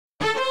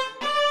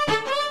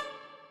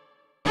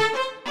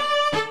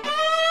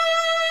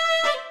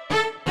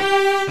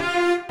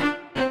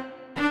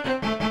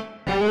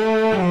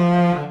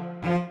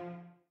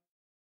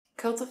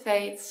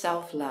Cultivate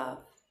Self-Love.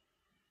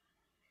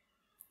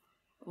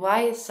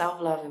 Why is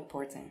self-love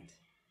important?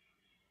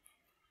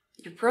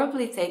 You're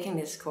probably taking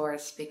this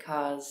course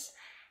because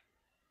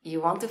you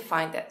want to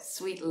find that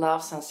sweet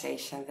love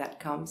sensation that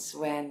comes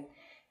when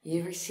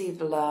you receive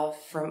love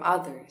from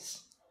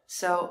others.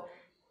 So,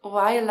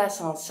 why a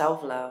lesson on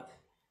self-love?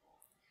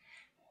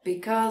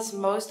 Because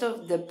most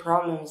of the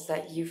problems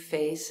that you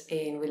face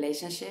in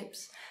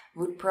relationships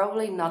would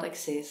probably not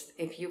exist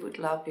if you would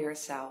love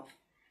yourself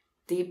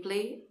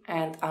deeply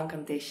and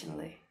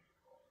unconditionally.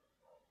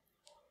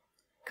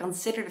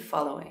 Consider the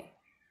following.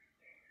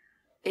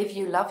 If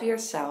you love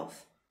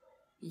yourself,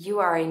 you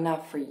are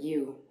enough for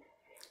you.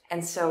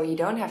 And so you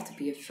don't have to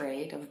be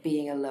afraid of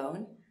being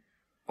alone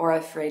or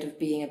afraid of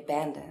being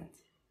abandoned.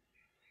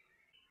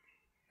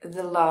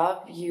 The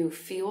love you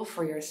feel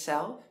for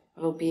yourself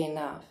will be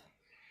enough.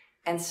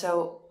 And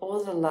so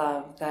all the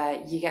love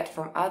that you get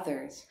from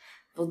others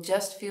will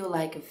just feel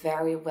like a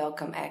very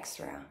welcome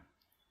extra.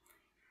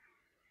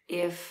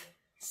 If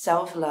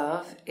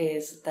self-love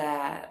is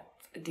that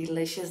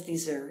delicious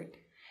dessert,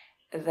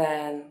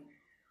 then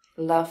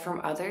love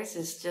from others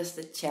is just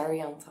a cherry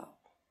on top.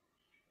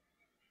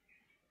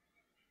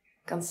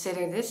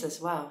 Consider this as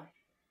well.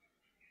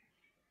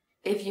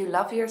 If you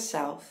love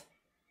yourself,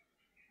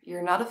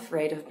 you're not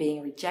afraid of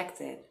being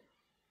rejected,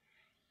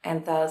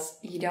 and thus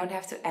you don't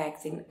have to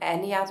act in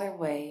any other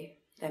way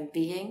than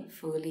being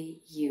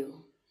fully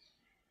you.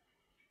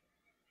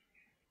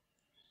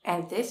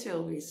 And this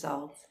will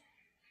result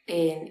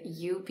in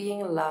you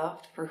being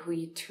loved for who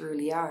you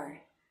truly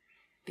are,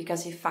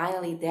 because you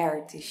finally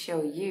dare to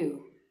show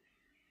you.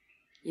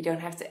 You don't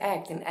have to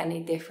act in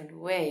any different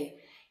way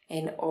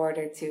in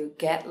order to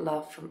get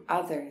love from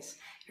others.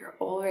 You're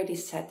already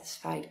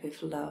satisfied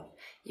with love.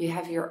 You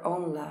have your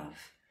own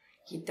love.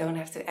 You don't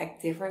have to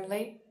act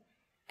differently,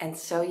 and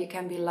so you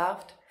can be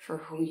loved for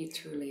who you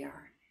truly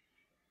are.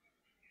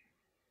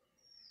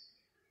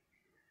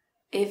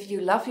 If you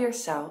love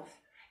yourself,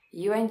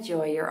 you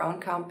enjoy your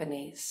own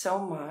company so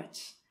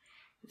much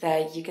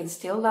that you can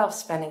still love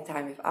spending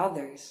time with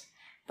others,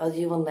 but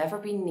you will never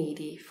be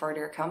needy for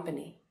their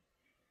company.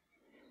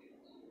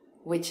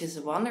 Which is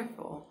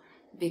wonderful,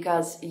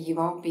 because you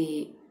won't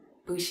be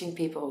pushing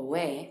people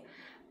away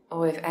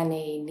with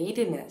any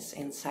neediness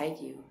inside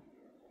you.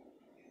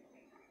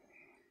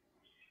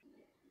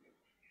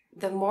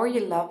 The more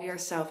you love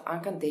yourself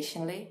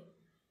unconditionally,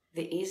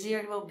 the easier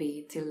it will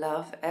be to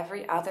love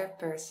every other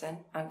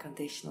person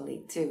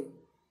unconditionally too.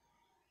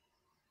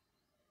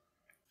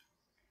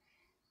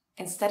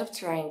 Instead of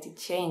trying to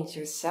change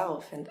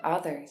yourself and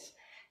others,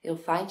 you'll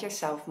find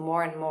yourself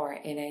more and more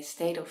in a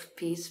state of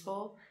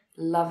peaceful,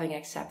 loving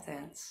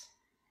acceptance.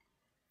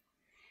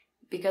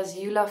 Because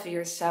you love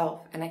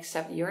yourself and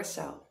accept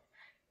yourself,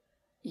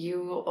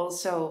 you will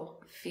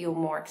also feel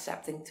more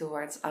accepting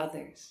towards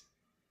others.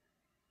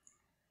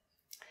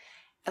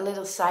 A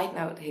little side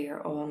note here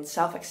on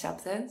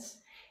self-acceptance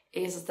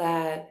is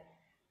that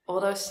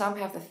although some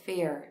have the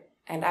fear,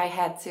 and I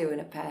had too in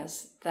the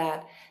past,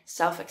 that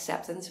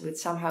self-acceptance would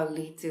somehow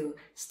lead to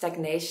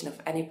stagnation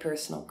of any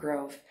personal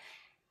growth.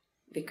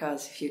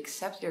 Because if you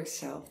accept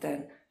yourself,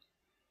 then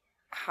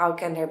how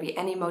can there be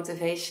any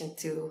motivation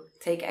to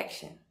take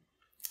action?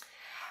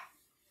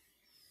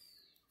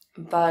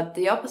 But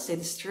the opposite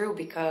is true,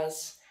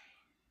 because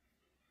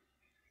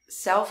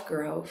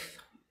self-growth,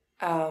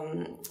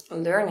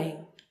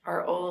 learning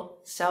are all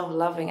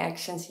self-loving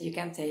actions you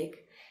can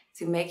take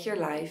to make your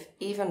life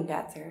even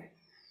better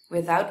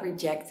without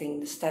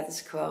rejecting the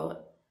status quo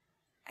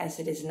as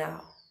it is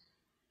now.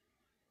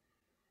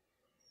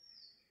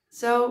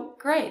 So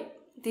great,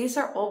 these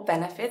are all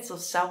benefits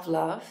of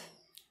self-love.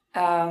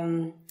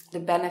 The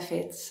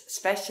benefits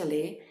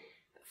especially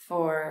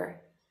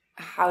for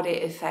how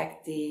they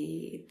affect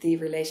the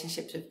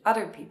relationships with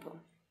other people.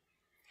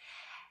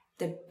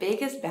 The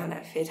biggest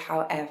benefit,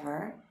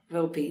 however,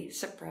 will be,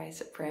 surprise,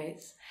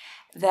 surprise,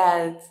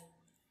 that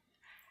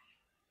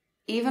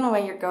even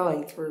when you're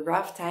going through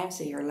rough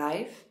times in your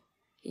life,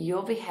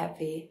 you'll be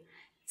happy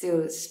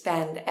to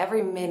spend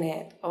every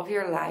minute of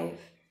your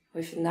life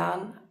with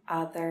none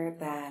other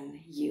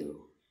than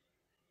you.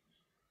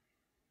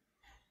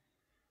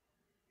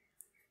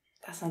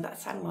 Doesn't that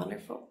sound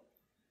wonderful?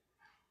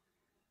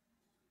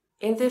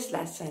 In this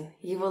lesson,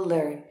 you will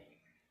learn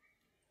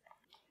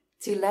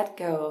to let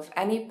go of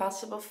any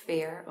possible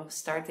fear of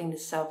starting the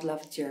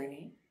self-love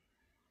journey,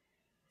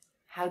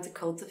 how to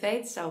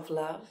cultivate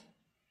self-love,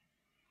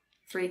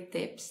 3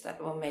 tips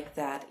that will make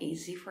that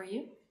easy for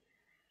you,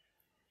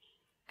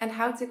 and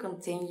how to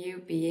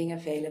continue being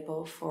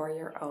available for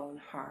your own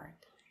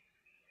heart.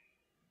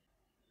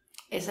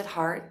 Is it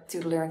hard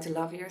to learn to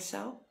love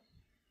yourself?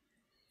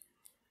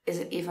 Is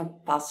it even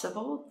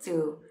possible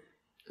to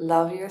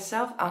love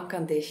yourself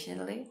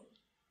unconditionally?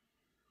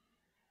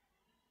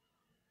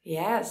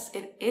 Yes,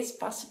 it is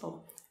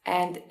possible,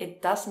 and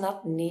it does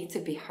not need to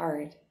be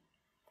hard.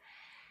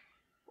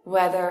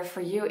 Whether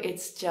for you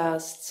it's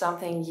just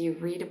something you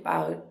read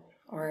about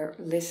or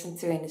listen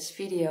to in this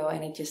video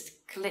and it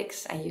just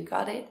clicks and you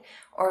got it,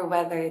 or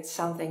whether it's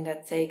something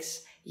that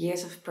takes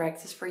years of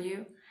practice for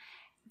you,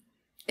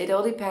 It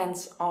all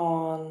depends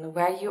on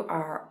where you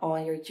are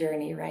on your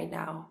journey right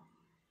now.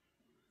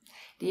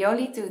 The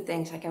only two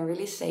things I can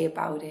really say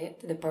about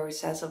it, the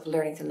process of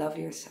learning to love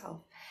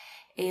yourself,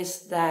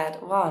 is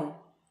that one,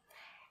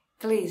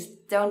 please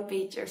don't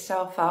beat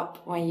yourself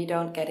up when you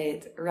don't get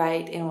it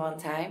right in one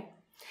time,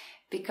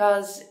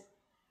 because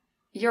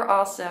you're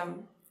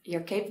awesome,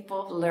 you're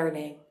capable of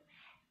learning,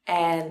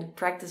 and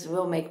practice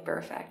will make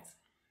perfect.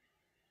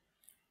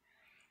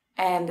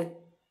 And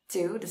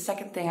two, the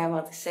second thing I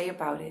want to say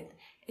about it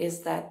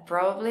is that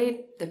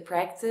probably the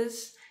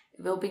practice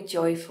will be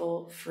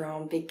joyful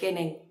from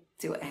beginning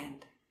to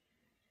end.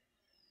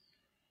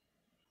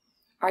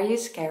 Are you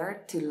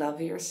scared to love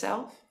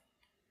yourself?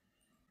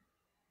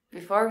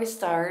 Before we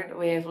start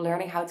with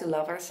learning how to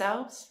love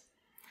ourselves,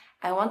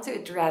 I want to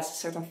address a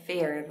certain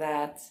fear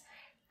that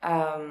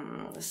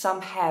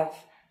some have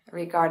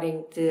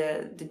regarding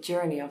the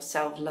journey of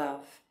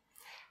self-love.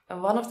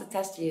 And one of the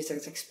test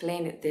users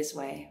explained it this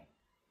way.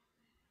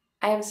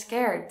 I am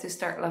scared to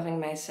start loving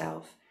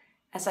myself,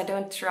 as I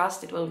don't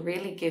trust it will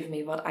really give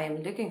me what I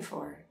am looking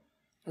for.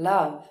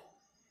 Love.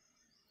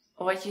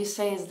 What you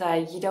say is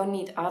that you don't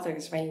need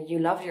others when you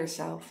love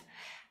yourself.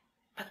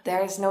 But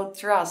there is no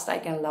trust I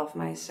can love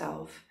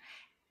myself.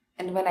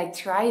 And when I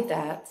try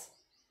that,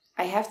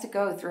 I have to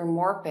go through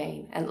more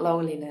pain and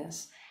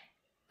loneliness,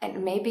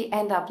 and maybe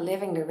end up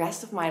living the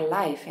rest of my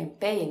life in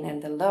pain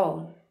and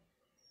alone.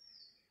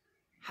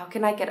 How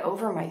can I get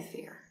over my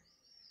fear?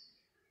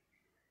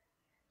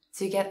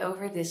 To get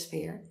over this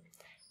fear,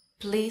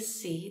 please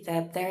see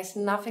that there is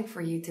nothing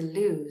for you to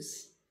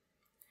lose.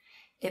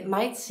 It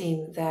might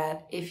seem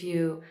that if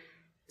you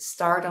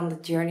start on the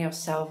journey of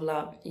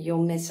self-love,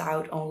 you'll miss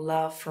out on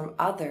love from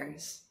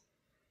others.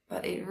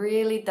 But it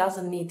really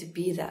doesn't need to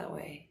be that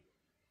way.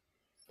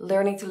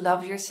 Learning to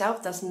love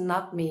yourself does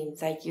not mean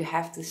that you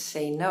have to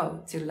say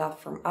no to love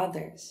from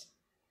others.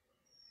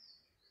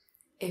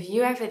 If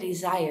you have a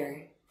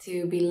desire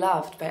to be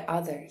loved by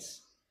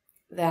others,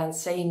 then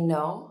saying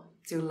no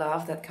to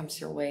love that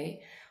comes your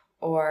way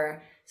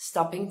or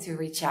stopping to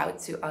reach out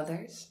to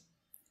others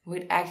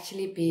would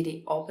actually be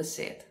the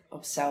opposite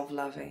of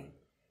self-loving.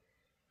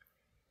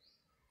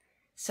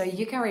 So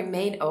you can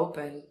remain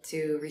open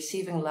to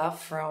receiving love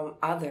from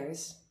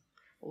others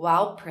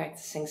while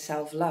practicing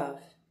self-love.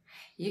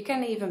 You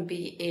can even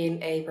be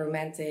in a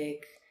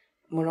romantic,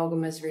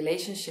 monogamous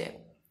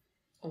relationship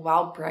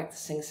while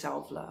practicing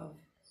self-love.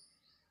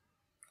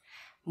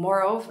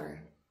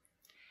 Moreover,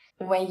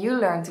 when you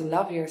learn to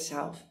love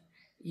yourself,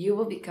 you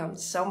will become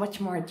so much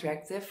more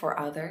attractive for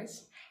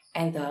others,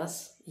 and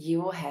thus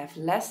you will have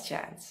less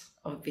chance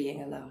of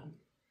being alone.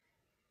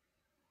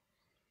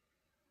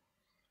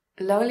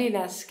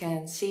 Loneliness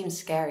can seem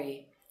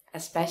scary,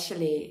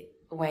 especially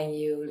when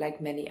you,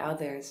 like many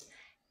others,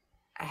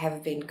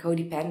 have been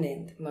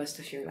codependent most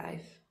of your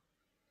life.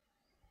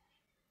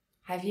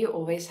 Have you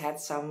always had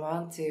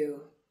someone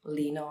to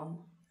lean on?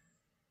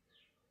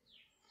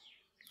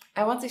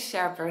 I want to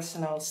share a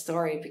personal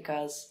story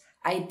because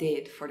I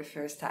did for the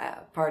first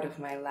part of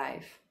my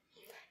life.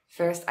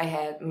 First, I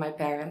had my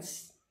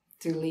parents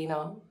to lean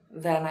on.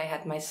 Then I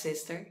had my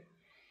sister.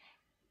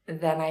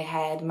 Then I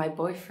had my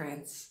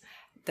boyfriends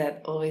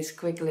that always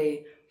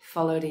quickly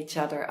followed each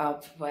other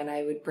up. When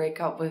I would break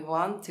up with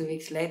one, 2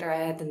 weeks later I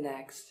had the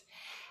next.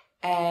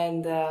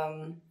 And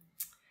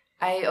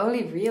I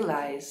only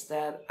realized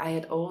that I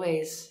had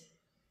always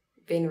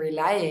been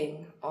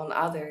relying on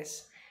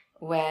others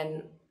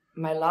when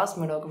my last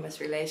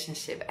monogamous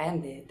relationship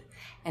ended.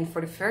 And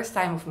for the first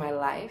time of my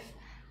life,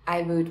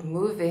 I would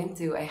move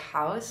into a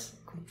house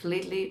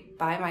completely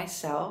by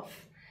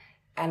myself,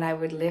 and I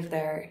would live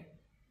there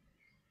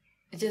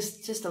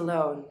just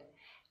alone.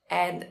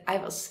 And I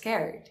was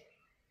scared.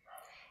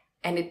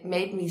 And it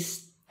made me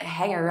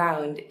hang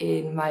around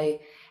in my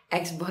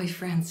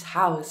ex-boyfriend's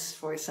house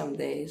for some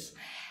days.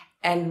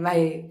 And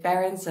my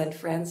parents and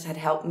friends had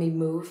helped me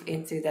move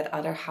into that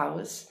other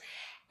house.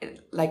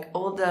 Like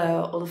all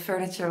the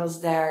furniture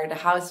was there, the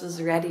house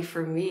was ready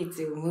for me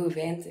to move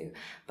into,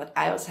 but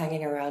I was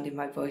hanging around in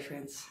my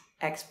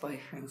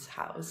ex-boyfriend's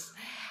house,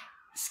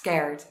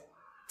 scared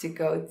to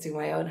go to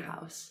my own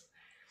house.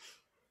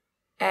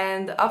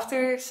 And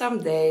after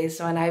some days,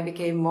 when I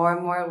became more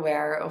and more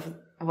aware of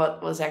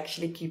what was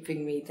actually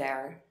keeping me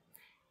there,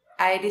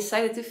 I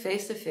decided to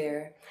face the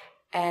fear,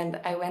 and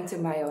I went to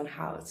my own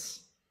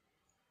house.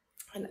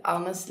 And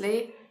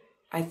honestly,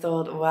 I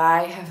thought,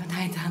 why haven't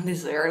I done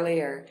this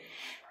earlier?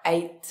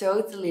 I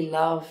totally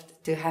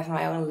loved to have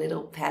my own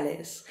little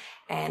palace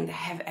and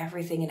have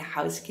everything in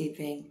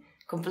housekeeping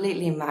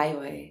completely my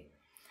way.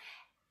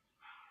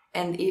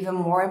 And even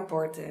more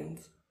important,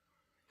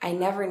 I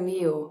never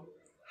knew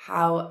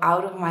how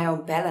out of my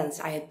own balance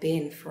I had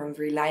been from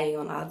relying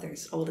on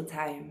others all the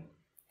time.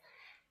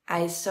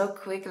 I so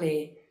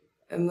quickly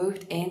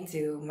moved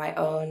into my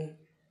own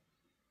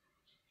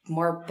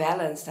more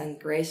balanced and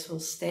graceful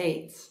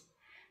state,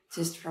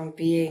 just from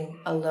being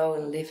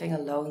alone, living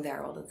alone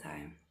there all the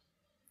time.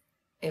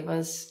 It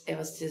was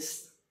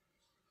just,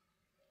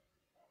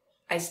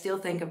 I still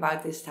think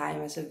about this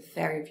time as a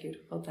very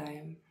beautiful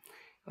time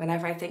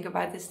Whenever I think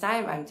about this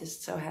time, I'm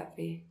just so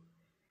happy.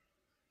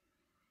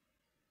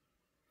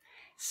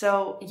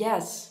 So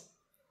yes,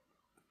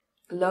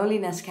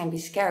 loneliness can be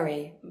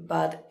scary,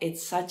 but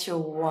it's such a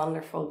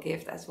wonderful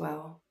gift as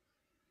well.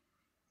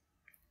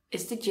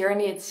 Is the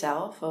journey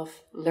itself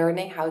of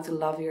learning how to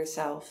love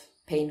yourself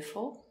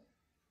painful?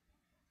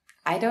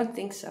 I don't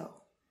think so.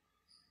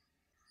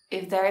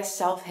 If there is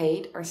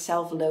self-hate or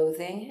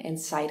self-loathing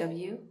inside of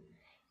you,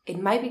 it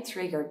might be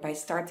triggered by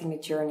starting the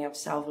journey of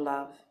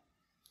self-love.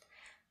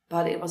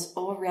 But it was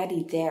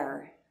already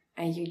there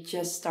and you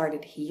just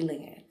started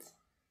healing it.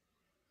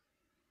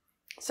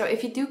 So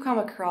if you do come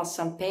across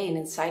some pain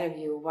inside of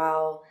you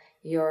while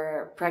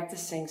you're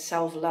practicing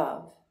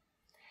self-love,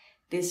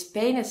 this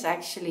pain is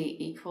actually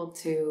equal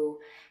to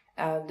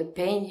the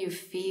pain you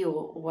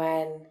feel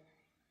when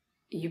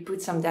you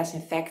put some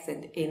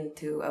disinfectant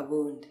into a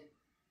wound.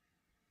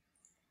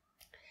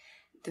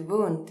 The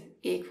wound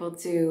equal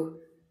to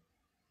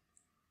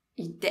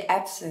the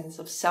absence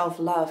of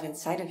self-love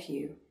inside of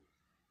you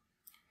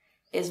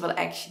is what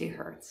actually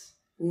hurts,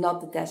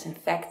 not the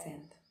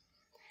disinfectant.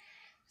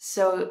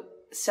 So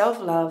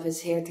self-love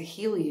is here to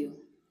heal you,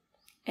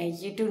 and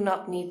you do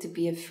not need to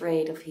be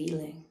afraid of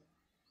healing.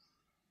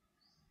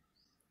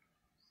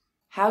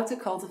 How to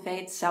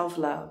cultivate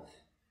self-love?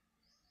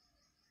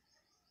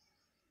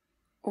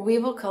 We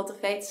will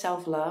cultivate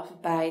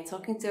self-love by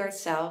talking to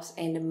ourselves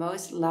in the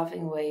most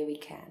loving way we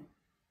can.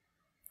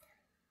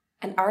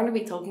 And aren't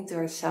we talking to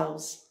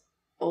ourselves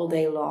all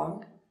day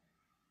long?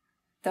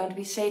 Don't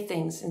we say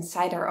things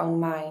inside our own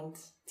mind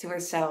to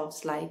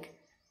ourselves like,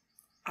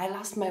 I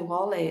lost my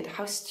wallet,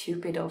 how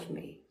stupid of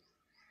me.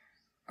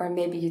 Or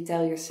maybe you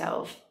tell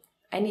yourself,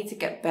 I need to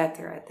get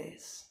better at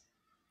this.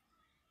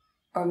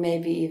 Or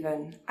maybe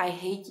even, I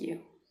hate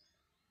you.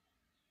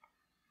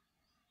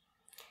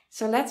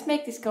 So let's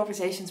make these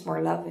conversations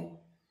more loving.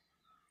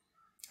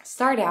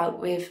 Start out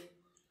with,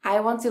 I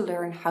want to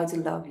learn how to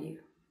love you.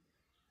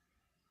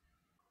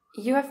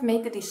 You have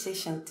made the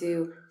decision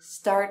to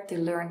start to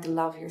learn to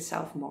love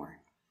yourself more.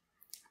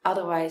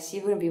 Otherwise,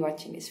 you wouldn't be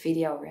watching this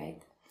video,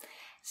 right?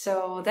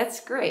 So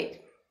that's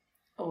great.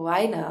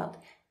 Why not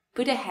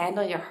put a hand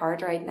on your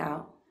heart right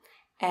now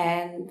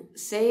and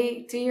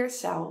say to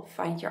yourself,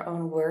 find your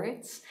own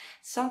words,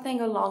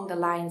 something along the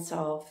lines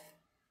of,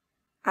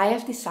 I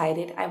have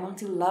decided I want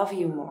to love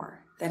you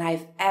more than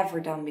I've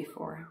ever done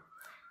before.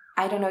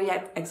 I don't know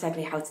yet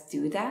exactly how to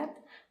do that,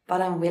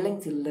 but I'm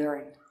willing to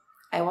learn.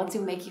 I want to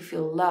make you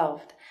feel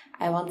loved.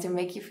 I want to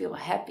make you feel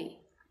happy.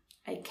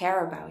 I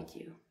care about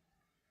you.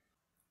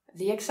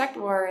 The exact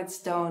words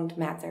don't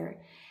matter.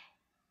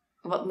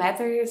 What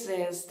matters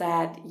is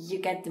that you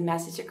get the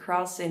message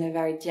across in a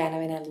very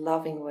genuine and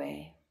loving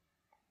way.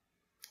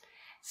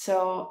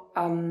 So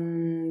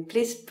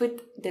please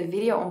put the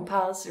video on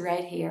pause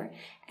right here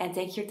and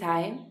take your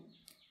time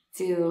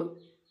to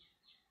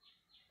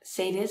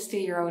say this to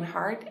your own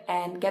heart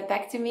and get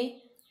back to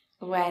me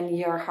when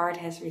your heart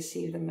has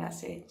received the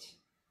message.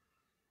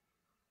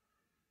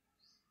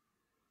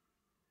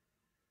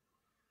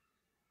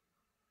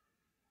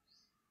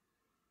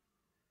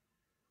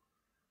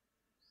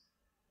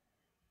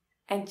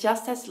 And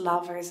just as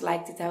lovers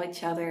like to tell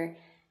each other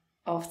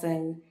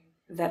often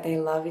that they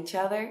love each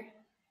other,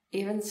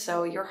 even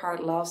so your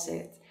heart loves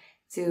it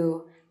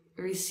to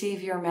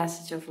receive your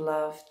message of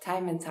love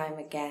time and time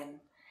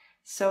again.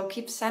 So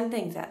keep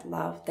sending that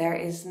love. There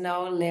is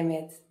no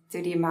limit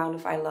to the amount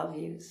of I love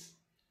yous.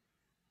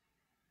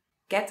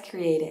 Get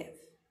creative.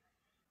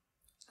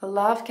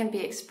 Love can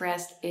be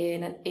expressed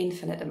in an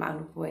infinite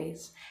amount of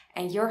ways,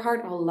 and your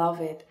heart will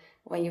love it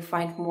when you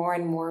find more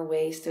and more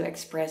ways to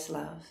express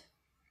love.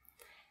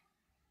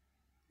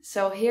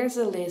 So here's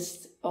a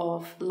list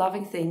of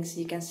loving things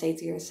you can say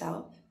to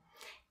yourself,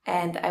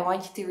 and I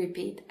want you to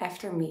repeat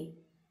after me.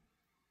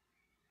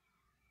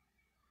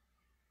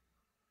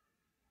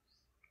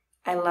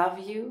 I love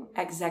you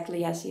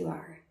exactly as you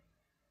are.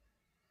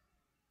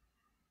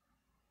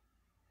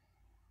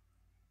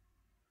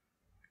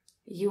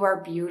 You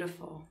are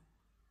beautiful.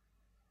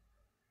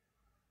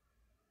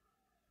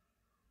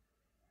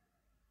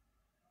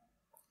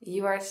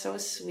 You are so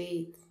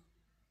sweet.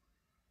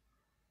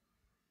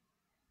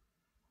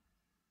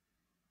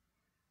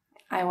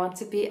 I want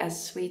to be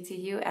as sweet to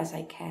you as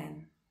I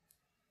can.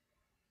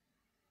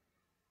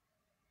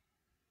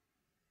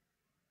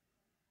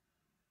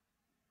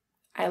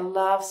 I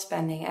love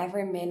spending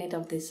every minute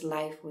of this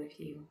life with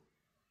you.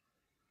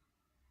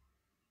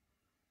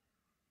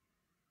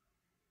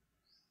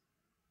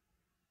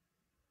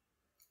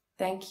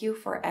 Thank you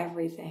for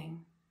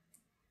everything.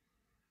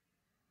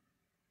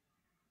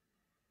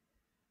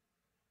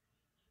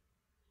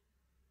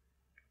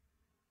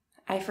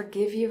 I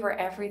forgive you for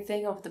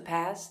everything of the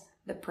past,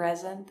 the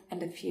present, and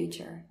the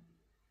future.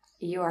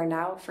 You are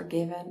now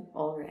forgiven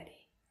already.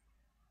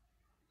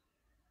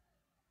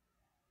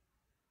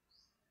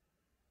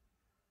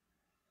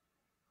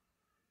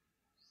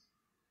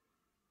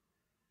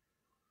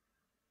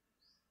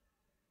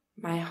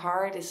 My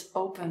heart is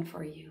open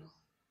for you.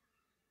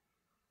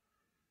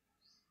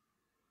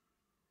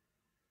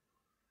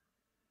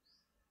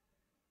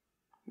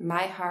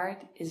 My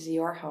heart is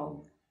your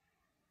home.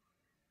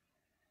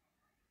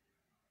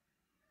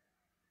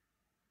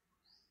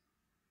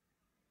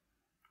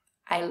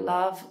 I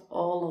love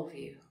all of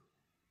you.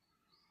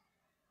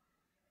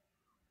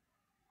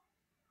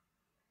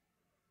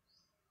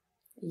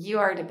 You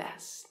are the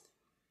best.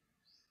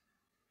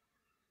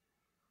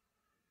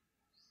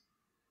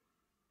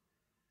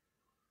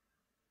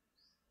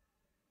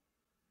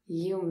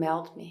 You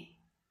melt me.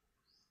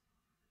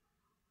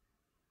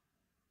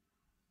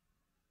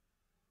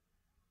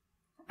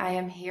 I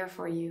am here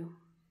for you.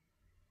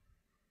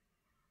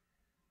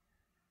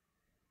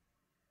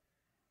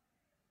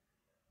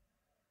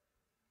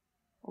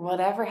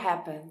 Whatever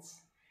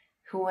happens,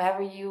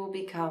 whoever you will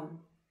become,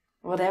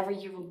 whatever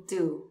you will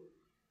do,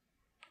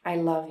 I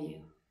love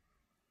you.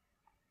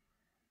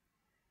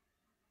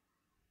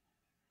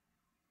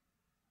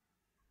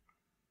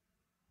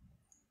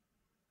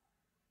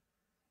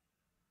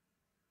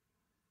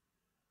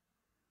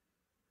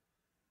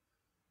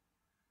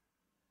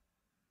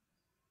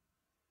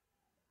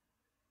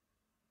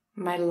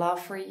 My love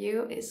for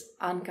you is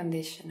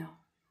unconditional.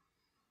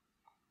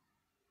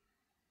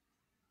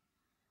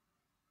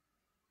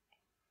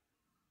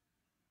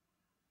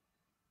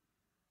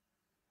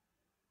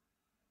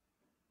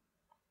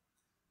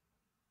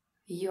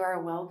 You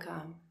are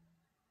welcome.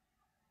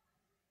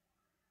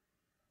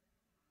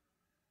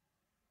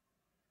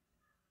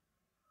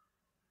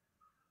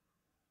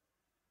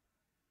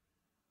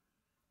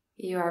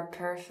 You are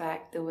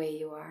perfect the way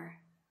you are.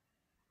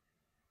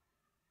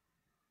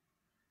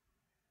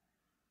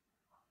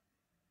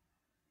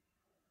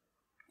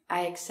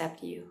 I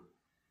accept you.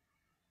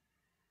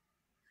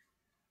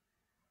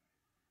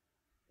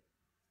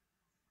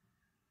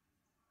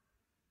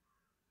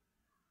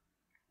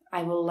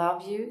 I will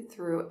love you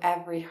through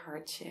every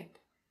hardship.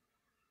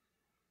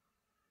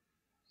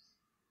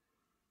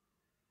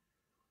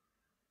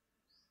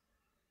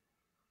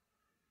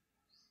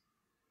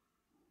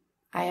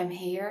 I am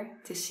here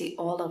to see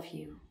all of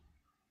you.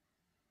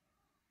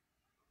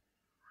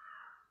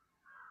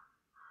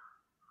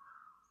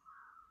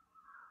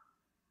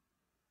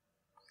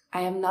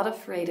 I am not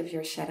afraid of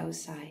your shadow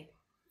side.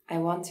 I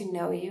want to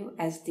know you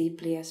as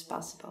deeply as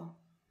possible.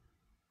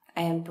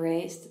 I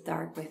embrace the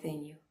dark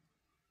within you.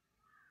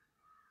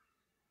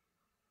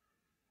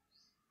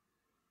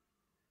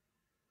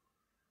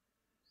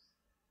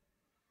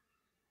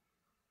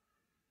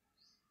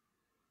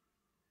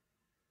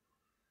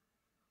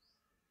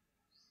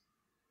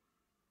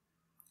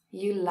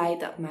 You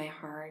light up my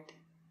heart.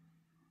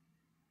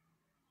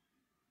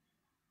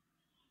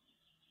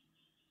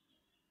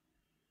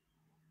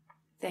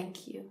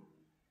 Thank you.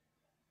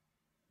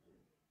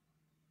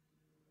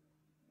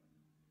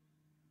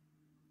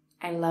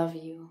 I love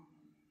you.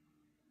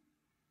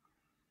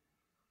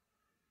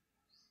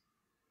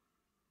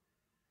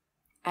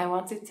 I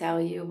want to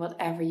tell you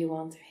whatever you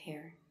want to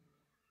hear.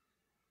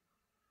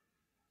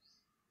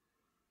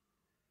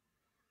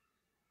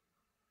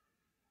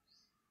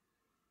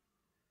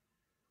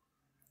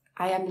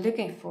 I am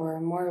looking for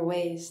more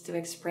ways to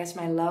express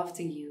my love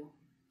to you,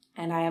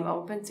 and I am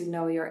open to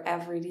know your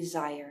every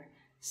desire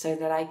so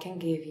that I can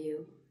give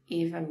you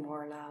even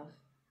more love.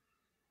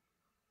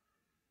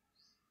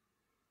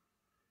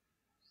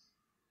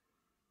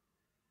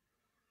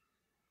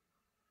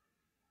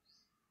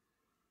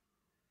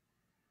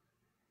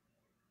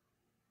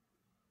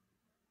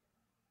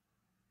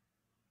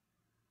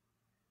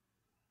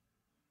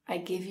 I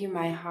give you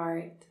my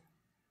heart.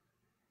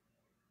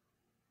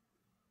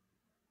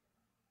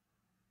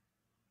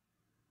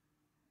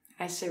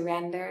 I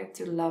surrender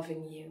to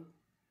loving you.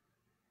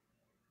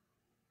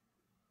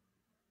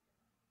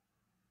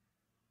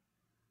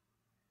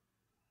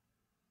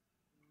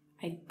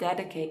 I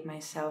dedicate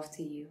myself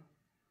to you.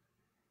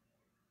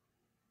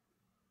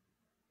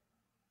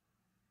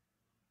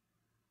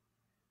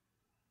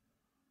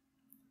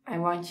 I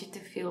want you to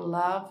feel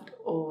loved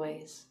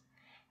always,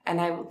 and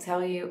I will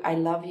tell you I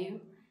love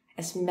you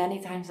as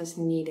many times as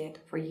needed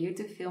for you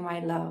to feel my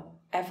love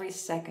every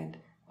second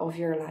of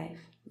your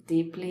life,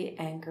 deeply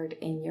anchored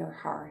in your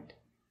heart.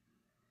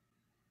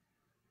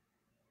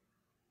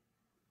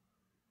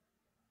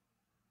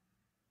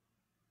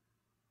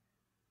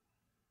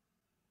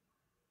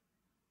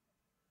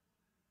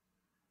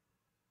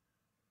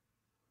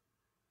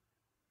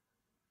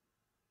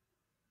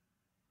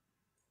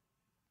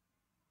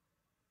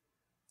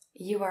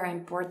 You are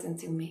important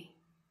to me.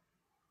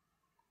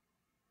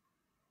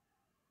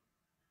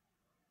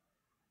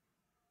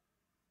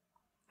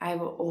 I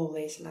will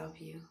always love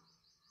you.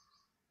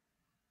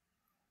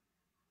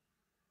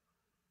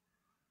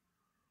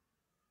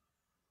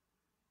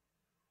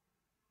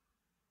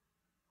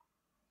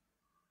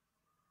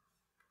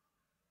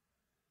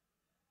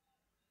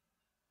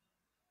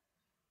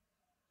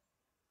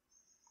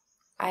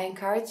 I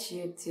encourage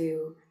you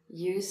to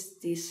use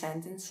these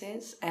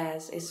sentences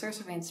as a source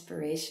of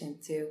inspiration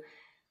to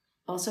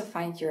also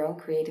find your own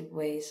creative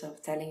ways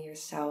of telling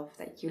yourself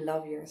that you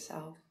love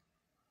yourself.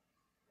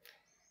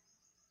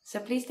 So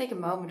please take a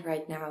moment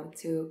right now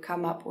to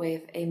come up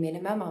with a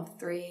minimum of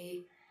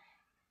 3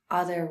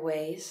 other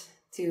ways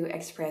to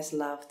express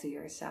love to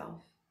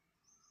yourself.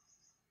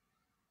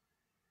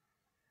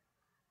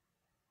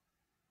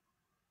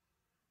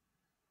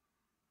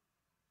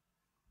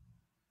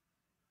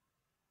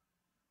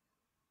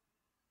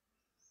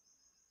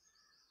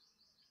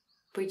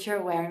 Put your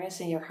awareness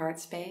in your heart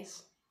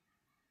space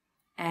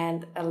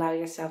and allow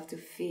yourself to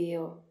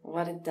feel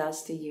what it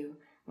does to you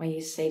when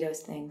you say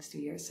those things to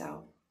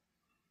yourself.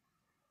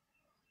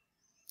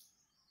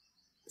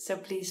 So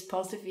please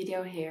pause the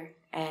video here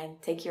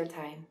and take your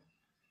time.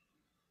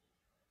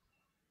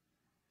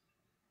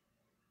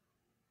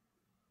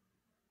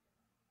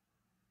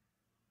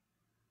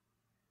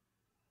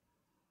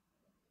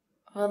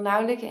 We'll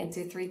now look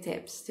into 3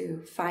 tips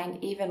to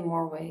find even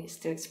more ways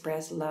to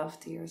express love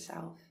to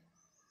yourself.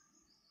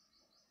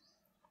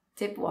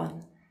 Tip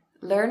 1.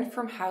 Learn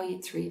from how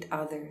you treat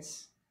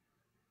others.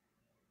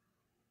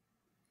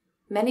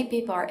 Many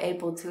people are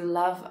able to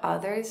love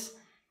others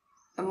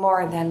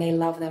more than they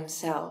love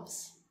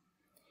themselves.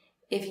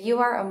 If you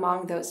are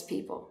among those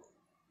people,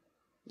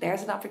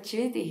 there's an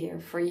opportunity here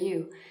for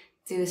you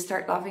to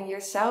start loving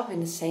yourself in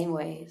the same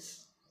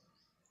ways.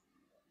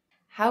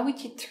 How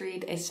would you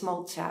treat a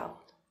small child?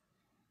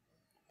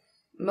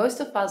 Most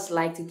of us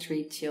like to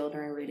treat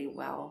children really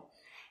well.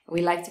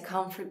 We like to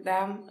comfort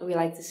them, we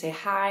like to say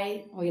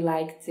hi, we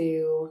like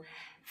to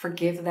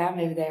forgive them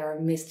if they are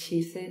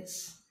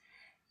mischievous.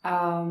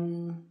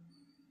 So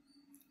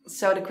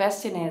the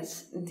question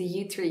is, do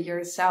you treat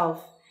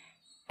yourself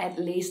at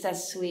least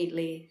as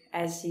sweetly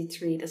as you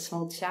treat a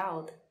small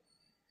child?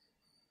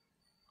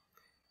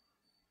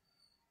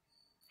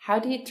 How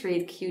do you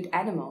treat cute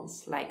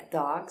animals like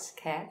dogs,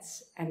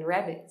 cats, and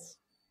rabbits?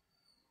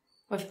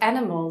 With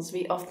animals,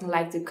 we often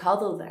like to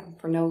cuddle them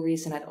for no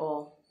reason at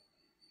all.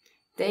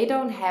 They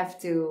don't have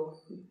to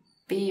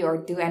be or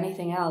do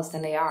anything else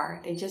than they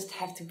are. They just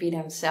have to be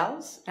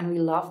themselves, and we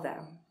love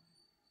them.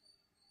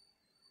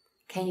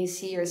 Can you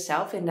see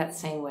yourself in that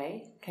same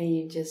way? Can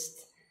you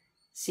just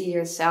see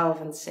yourself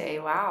and say,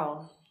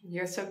 wow,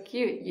 you're so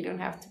cute. You don't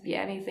have to be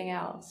anything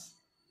else.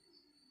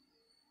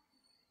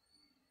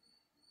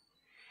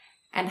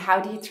 And how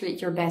do you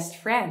treat your best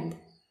friend,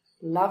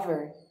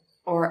 lover,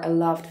 or a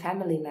loved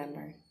family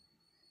member?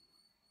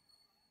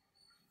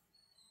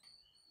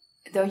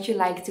 Don't you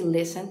like to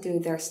listen to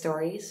their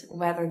stories,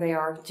 whether they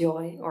are of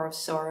joy or of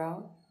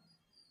sorrow?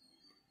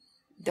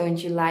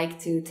 Don't you like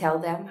to tell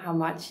them how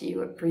much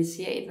you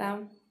appreciate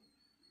them?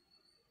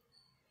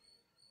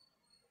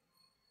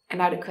 And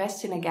now the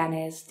question again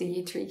is, do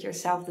you treat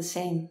yourself the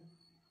same?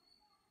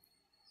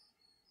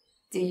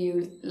 Do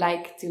you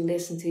like to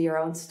listen to your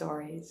own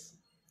stories?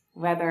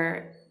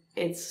 Whether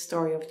it's a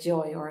story of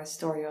joy or a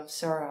story of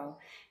sorrow,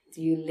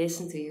 do you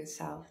listen to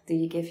yourself? Do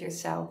you give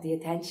yourself the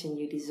attention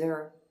you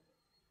deserve?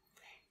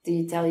 Do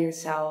you tell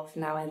yourself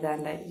now and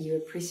then that you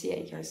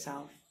appreciate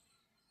yourself?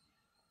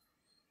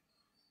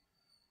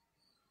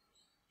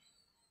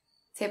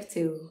 Tip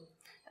 2.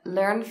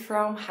 Learn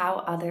from how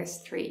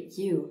others treat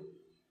you.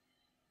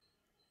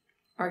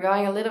 We're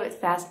going a little bit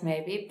fast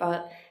maybe,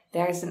 but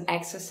there's an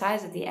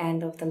exercise at the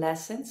end of the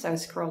lesson, so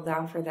scroll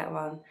down for that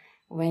one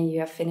when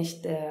you have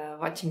finished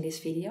watching this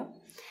video.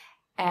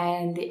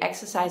 And the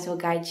exercise will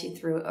guide you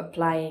through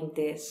applying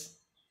this.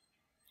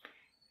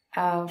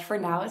 For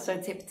now, so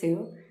tip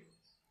 2.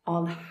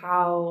 On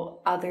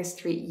how others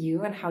treat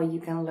you and how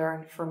you can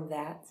learn from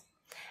that.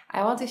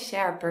 I want to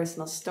share a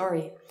personal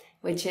story,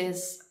 which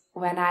is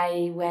when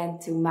I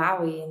went to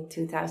Maui in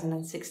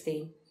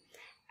 2016.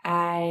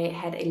 I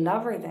had a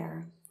lover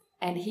there,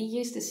 and he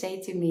used to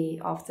say to me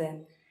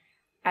often,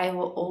 I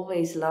will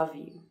always love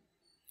you.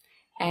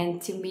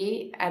 And to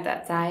me, at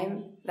that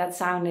time, that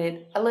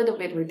sounded a little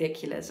bit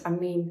ridiculous. I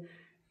mean,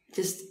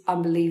 just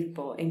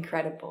unbelievable,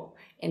 incredible,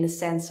 in the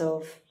sense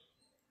of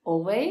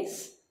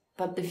always?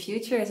 But the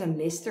future is a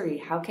mystery.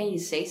 How can you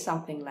say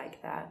something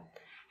like that?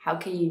 How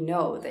can you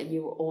know that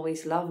you will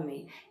always love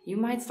me? You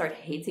might start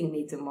hating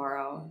me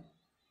tomorrow.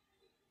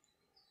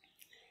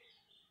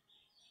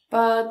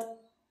 But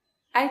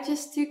I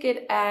just took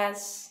it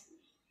as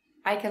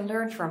I can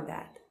learn from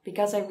that,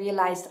 because I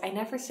realized I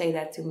never say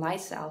that to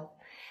myself.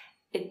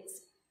 It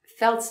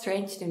felt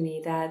strange to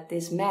me that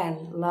this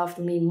man loved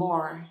me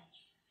more,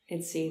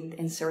 it seemed,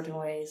 in certain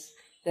ways,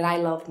 than I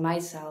loved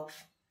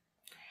myself.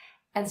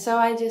 And so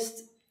I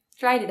just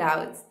tried it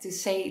out to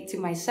say to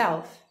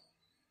myself,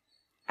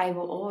 I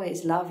will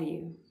always love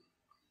you.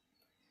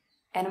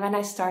 And when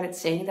I started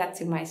saying that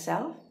to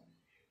myself,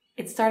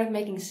 it started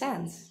making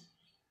sense.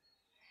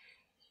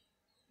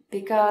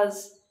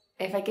 Because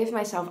if I give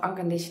myself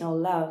unconditional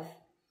love,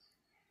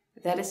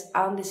 that is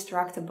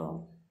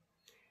indestructible.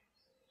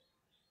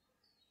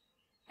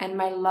 And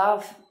my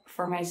love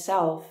for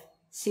myself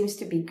seems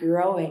to be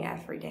growing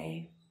every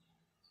day.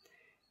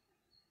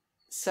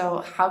 So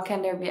how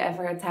can there be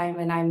ever a time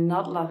when I'm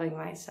not loving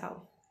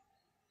myself?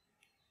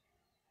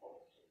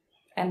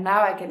 And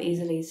now I can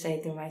easily say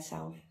to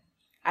myself,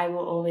 I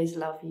will always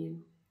love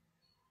you.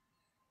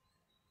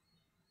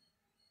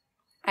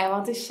 I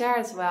want to share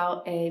as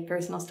well a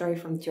personal story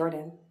from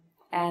Jordan,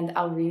 and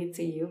I'll read it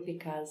to you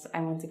because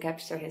I want to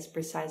capture his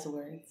precise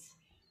words.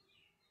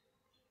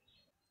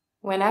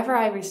 Whenever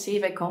I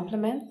receive a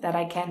compliment that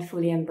I can't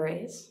fully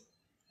embrace,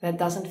 that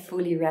doesn't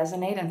fully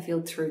resonate and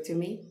feel true to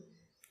me,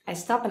 I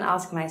stop and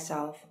ask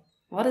myself,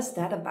 what is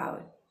that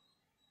about?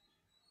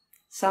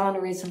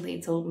 Someone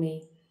recently told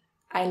me,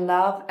 I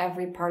love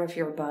every part of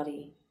your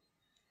body.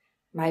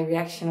 My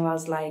reaction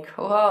was like,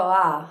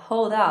 whoa,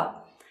 hold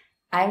up.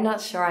 I'm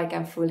not sure I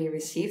can fully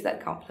receive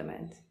that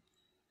compliment.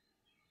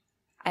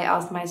 I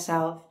asked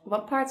myself,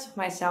 what parts of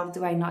myself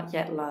do I not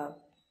yet love?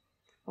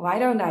 Why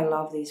don't I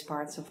love these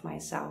parts of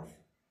myself?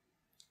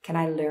 Can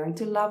I learn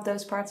to love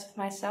those parts of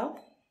myself?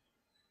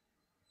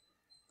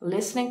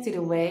 Listening to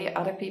the way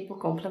other people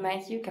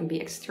compliment you can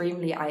be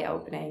extremely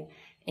eye-opening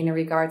in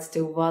regards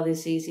to what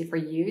is easy for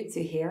you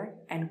to hear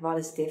and what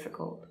is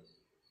difficult.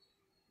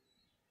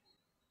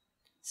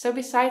 So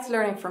besides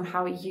learning from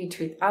how you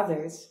treat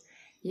others,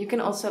 you can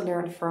also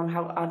learn from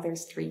how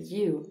others treat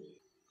you.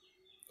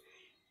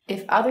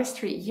 If others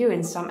treat you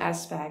in some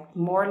aspect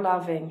more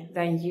loving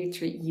than you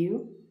treat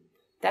you,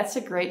 that's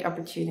a great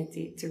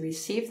opportunity to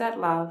receive that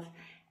love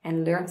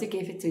and learn to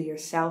give it to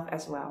yourself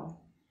as well.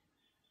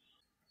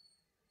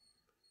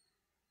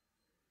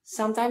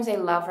 Sometimes a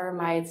lover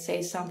might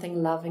say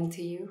something loving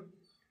to you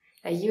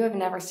that you have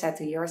never said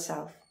to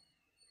yourself.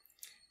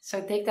 So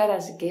take that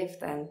as a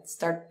gift and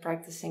start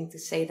practicing to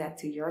say that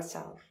to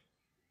yourself.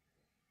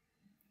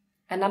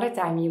 Another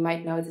time you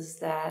might notice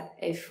that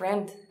a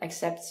friend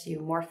accepts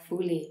you more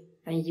fully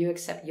than you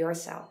accept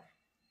yourself.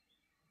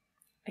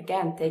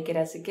 Again, take it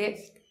as a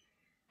gift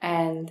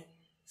and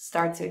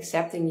start to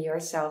accepting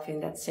yourself in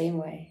that same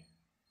way.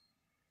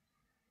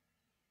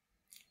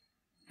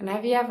 And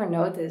have you ever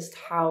noticed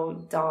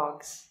how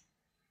dogs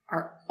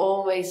are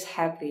always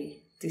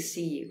happy to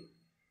see you?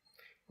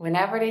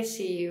 Whenever they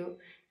see you,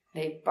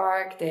 they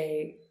bark,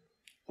 they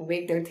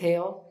wag their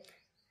tail.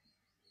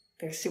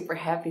 They're super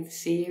happy to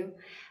see you.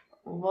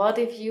 What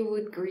if you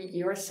would greet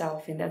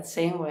yourself in that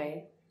same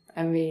way?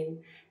 I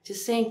mean,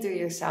 just saying to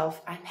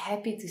yourself, I'm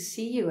happy to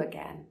see you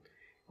again.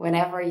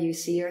 Whenever you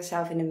see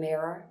yourself in the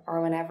mirror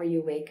or whenever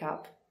you wake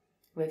up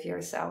with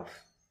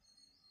yourself.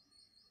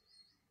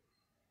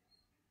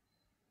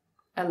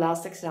 A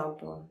last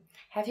example.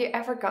 Have you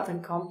ever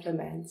gotten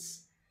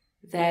compliments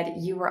that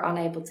you were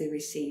unable to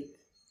receive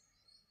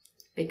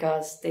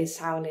because they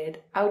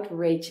sounded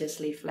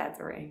outrageously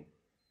flattering?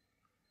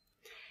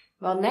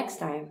 Well, next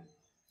time,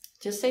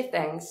 just say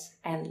thanks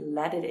and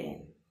let it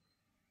in.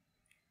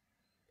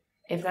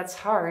 If that's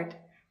hard,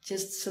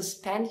 just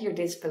suspend your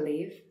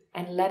disbelief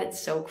and let it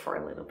soak for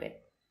a little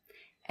bit.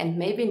 And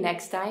maybe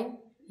next time,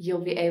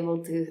 you'll be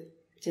able to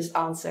just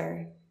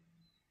answer,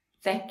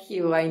 thank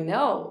you, I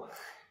know.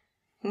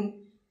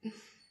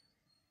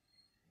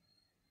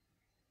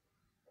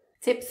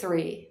 Tip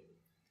 3.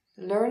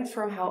 Learn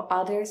from how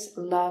others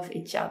love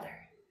each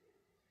other.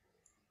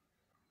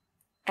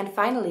 And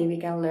finally, we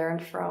can learn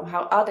from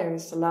how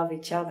others love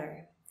each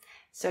other.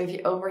 So if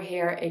you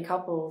overhear a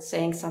couple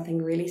saying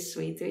something really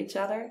sweet to each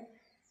other,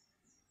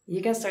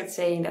 you can start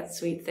saying that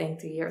sweet thing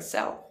to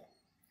yourself.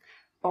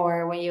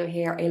 Or when you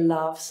hear a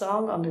love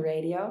song on the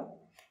radio,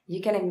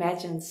 you can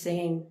imagine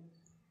singing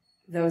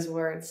those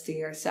words to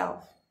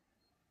yourself.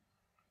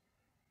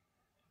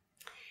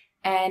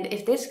 And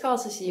if this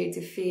causes you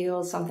to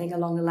feel something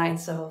along the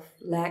lines of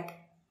lack,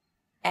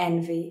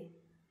 envy,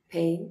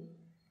 pain,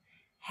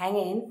 hang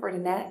in for the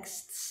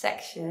next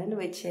section,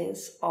 which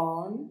is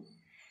on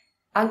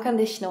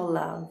unconditional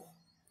love.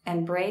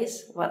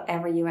 Embrace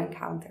whatever you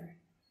encounter.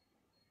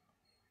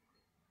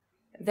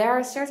 There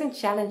are certain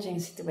challenging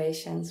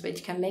situations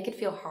which can make it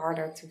feel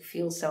harder to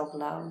feel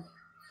self-love.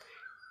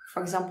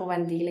 For example,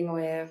 when dealing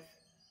with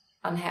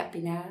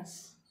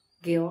unhappiness,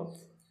 guilt,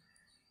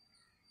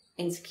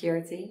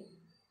 insecurity,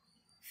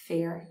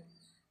 fear,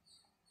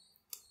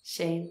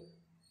 shame.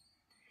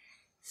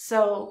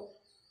 So,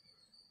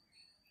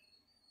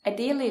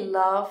 ideally,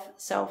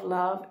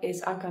 self-love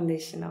is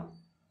unconditional.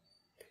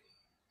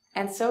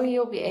 And so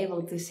you'll be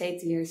able to say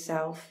to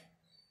yourself,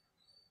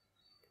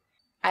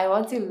 I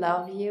want to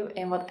love you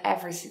in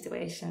whatever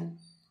situation.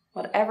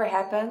 Whatever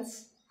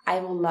happens, I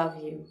will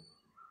love you.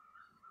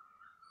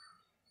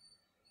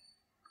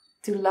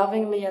 To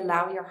lovingly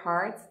allow your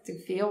heart to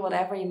feel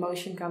whatever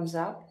emotion comes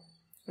up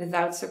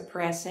without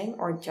suppressing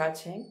or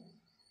judging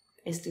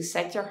is to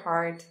set your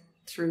heart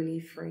truly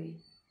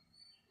free.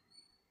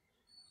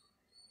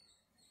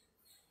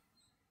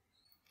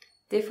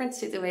 Different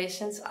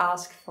situations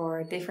ask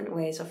for different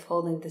ways of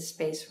holding the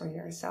space for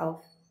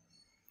yourself.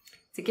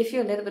 To give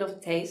you a little bit of a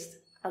taste,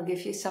 I'll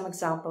give you some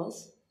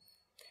examples.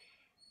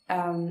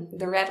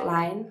 The red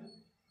line,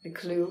 the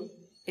clue,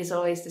 is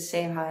always the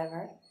same,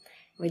 however,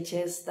 which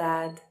is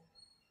that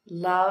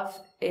love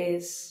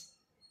is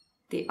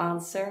the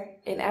answer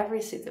in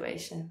every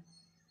situation.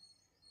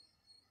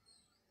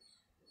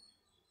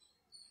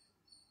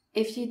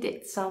 If you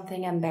did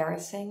something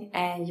embarrassing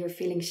and you're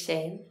feeling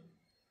shame,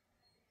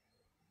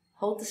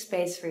 hold the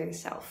space for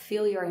yourself.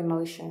 Feel your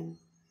emotion.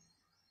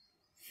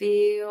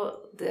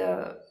 Feel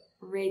the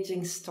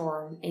raging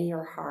storm in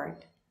your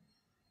heart.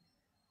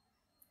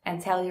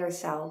 And tell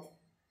yourself,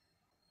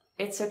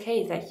 it's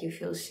okay that you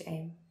feel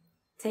shame.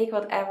 Take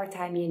whatever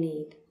time you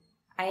need.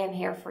 I am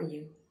here for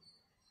you.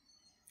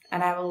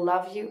 And I will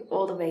love you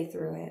all the way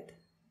through it.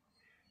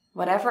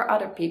 Whatever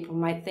other people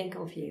might think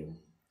of you,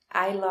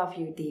 I love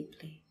you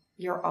deeply.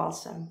 You're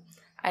awesome.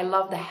 I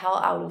love the hell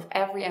out of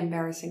every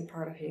embarrassing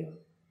part of you.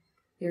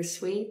 You're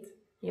sweet,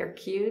 you're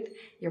cute,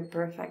 you're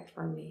perfect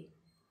for me.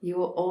 You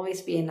will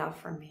always be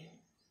enough for me.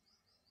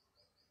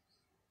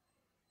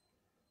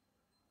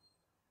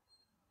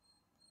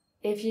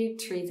 If you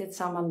treated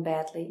someone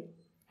badly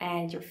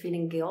and you're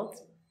feeling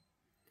guilt,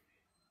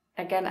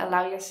 again,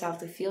 allow yourself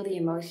to feel the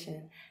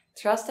emotion.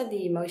 Trust that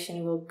the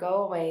emotion will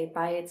go away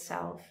by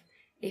itself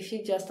if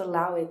you just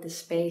allow it the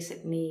space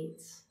it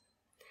needs.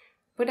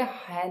 Put a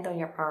hand on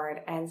your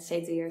heart and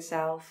say to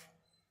yourself,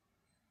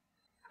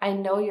 I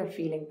know you're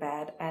feeling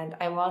bad and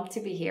I want to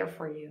be here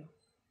for you.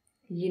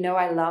 You know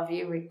I love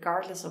you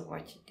regardless of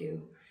what you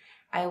do.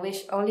 I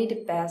wish only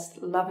the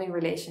best, loving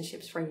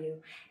relationships for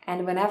you.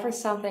 And whenever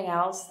something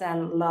else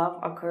than love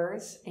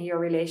occurs in your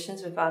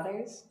relations with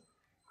others,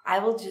 I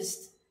will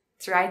just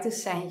try to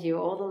send you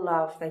all the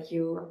love that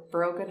your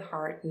broken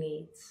heart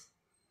needs.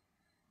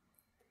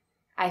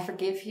 I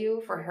forgive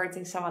you for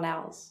hurting someone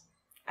else.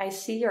 I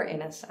see your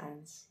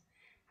innocence.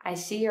 I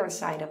see your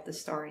side of the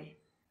story.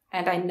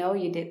 And I know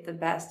you did the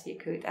best you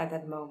could at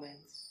that moment.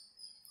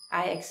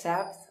 I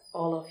accept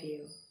all of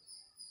you.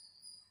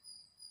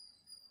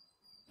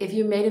 If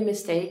you made a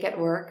mistake at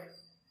work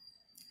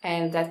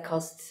and that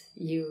cost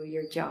you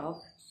your job,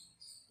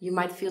 you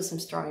might feel some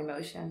strong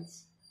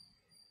emotions.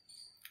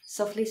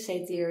 Softly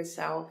say to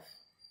yourself,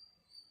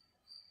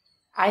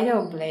 I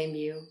don't blame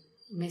you.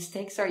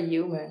 Mistakes are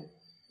human.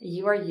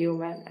 You are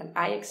human and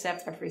I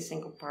accept every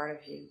single part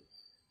of you.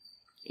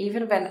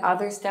 Even when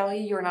others tell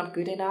you you're not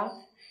good enough,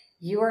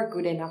 you are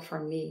good enough for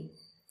me.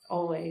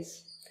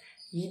 Always.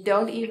 You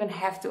don't even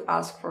have to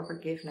ask for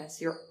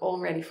forgiveness. You're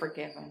already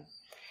forgiven.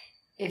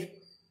 If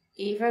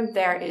even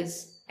there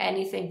is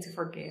anything to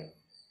forgive,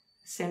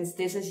 since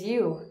this is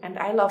you and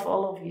I love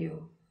all of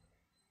you.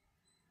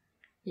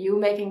 You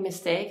making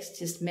mistakes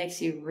just makes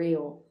you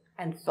real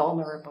and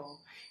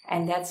vulnerable,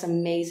 and that's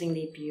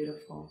amazingly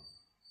beautiful.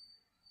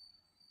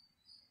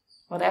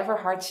 Whatever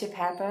hardship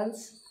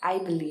happens, I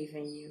believe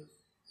in you.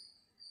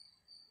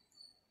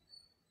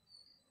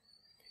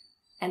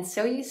 And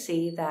so you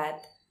see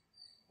that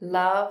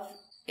love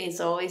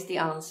is always the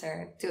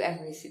answer to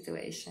every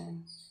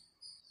situation.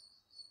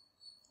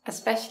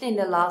 Especially in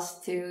the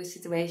last two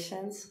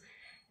situations,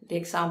 the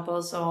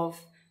examples of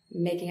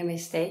making a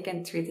mistake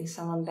and treating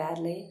someone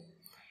badly,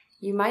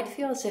 you might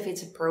feel as if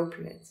it's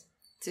appropriate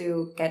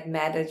to get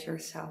mad at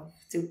yourself,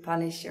 to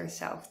punish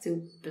yourself,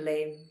 to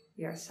blame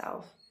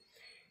yourself.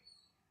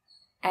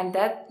 And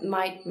that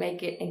might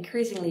make it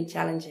increasingly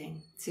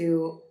challenging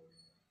to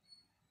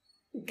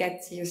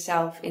get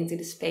yourself into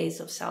the space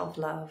of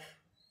self-love.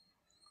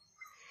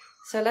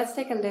 So let's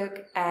take a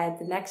look at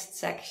the next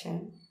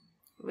section,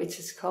 which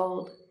is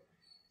called,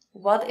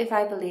 What if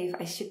I believe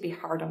I should be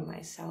hard on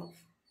myself?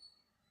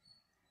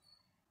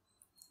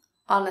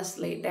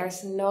 Honestly,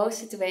 there's no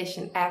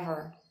situation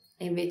ever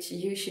in which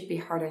you should be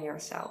hard on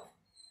yourself.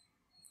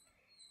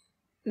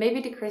 Maybe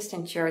the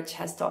Christian church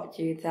has taught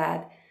you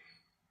that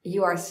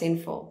you are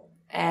sinful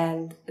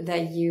and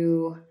that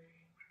you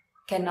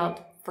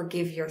cannot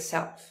forgive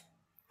yourself,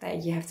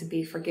 that you have to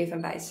be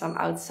forgiven by some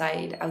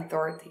outside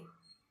authority.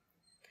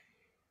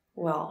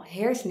 Well,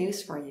 here's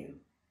news for you.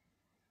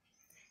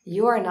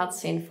 You are not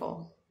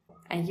sinful,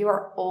 and you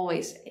are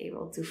always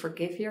able to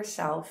forgive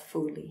yourself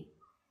fully.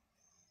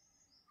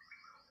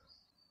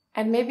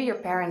 And maybe your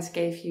parents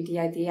gave you the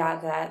idea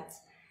that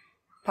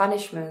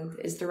punishment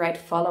is the right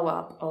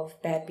follow-up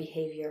of bad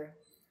behavior,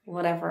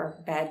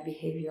 whatever bad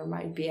behavior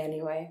might be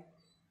anyway.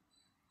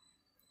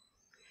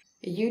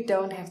 You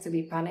don't have to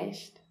be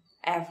punished,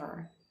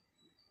 ever.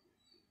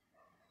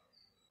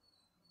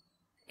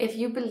 If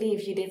you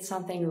believe you did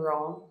something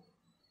wrong,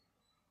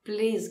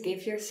 please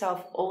give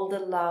yourself all the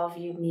love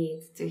you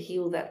need to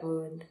heal that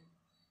wound.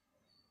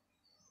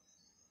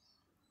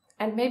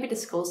 And maybe the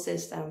school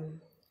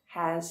system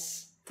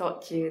has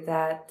taught you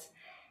that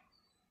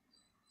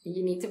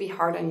you need to be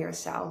hard on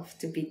yourself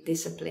to be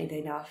disciplined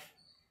enough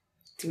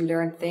to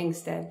learn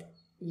things that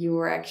you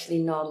were actually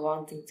not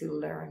wanting to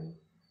learn.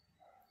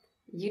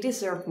 You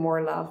deserve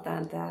more love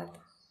than that.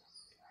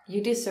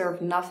 You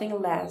deserve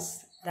nothing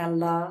less than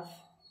love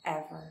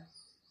ever.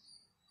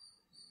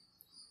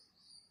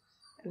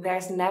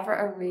 There's never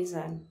a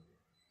reason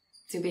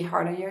to be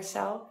hard on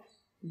yourself,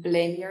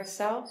 blame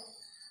yourself,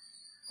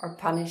 or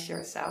punish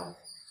yourself.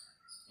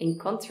 In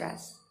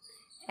contrast,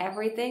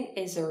 everything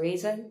is a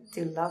reason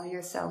to love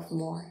yourself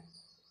more.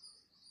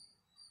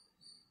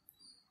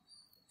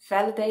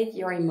 Validate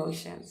your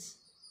emotions.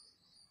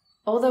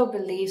 Although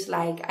beliefs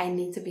like I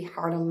need to be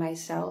hard on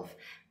myself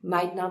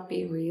might not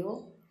be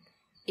real,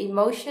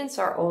 emotions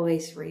are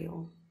always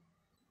real.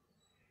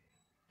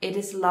 It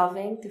is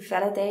loving to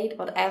validate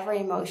whatever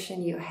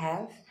emotion you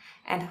have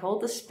and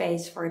hold the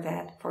space for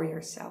that for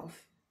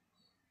yourself.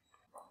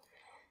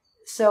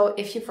 So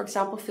if you, for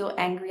example, feel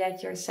angry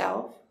at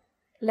yourself,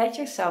 let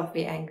yourself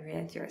be angry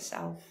at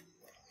yourself.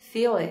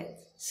 Feel it,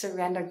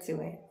 surrender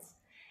to it.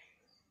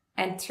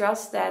 And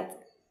trust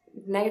that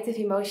negative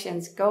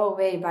emotions go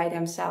away by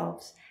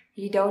themselves.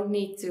 You don't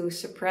need to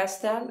suppress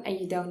them and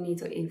you don't need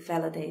to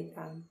invalidate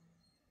them.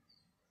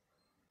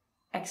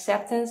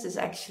 Acceptance is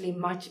actually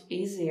much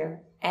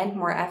easier and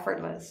more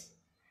effortless.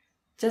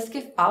 Just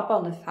give up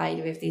on the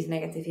fight with these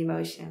negative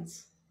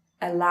emotions.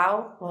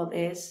 Allow what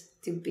is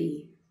to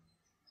be.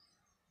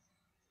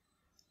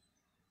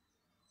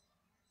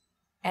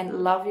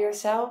 And love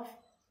yourself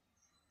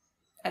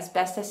as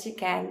best as you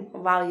can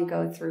while you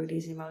go through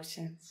these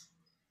emotions.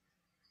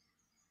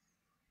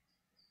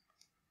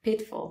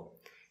 Pitfall: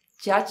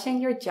 judging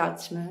your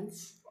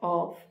judgments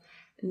of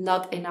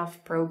not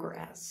enough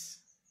progress.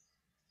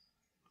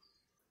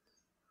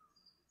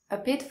 A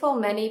pitfall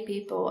many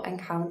people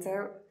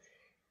encounter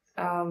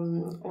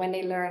when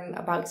they learn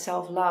about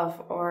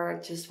self-love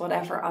or just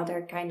whatever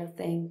other kind of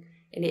thing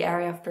in the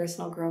area of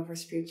personal growth or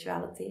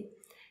spirituality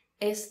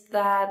is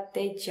that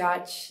they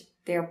judge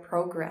their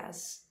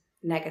progress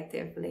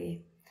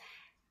negatively.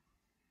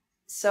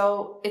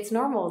 So it's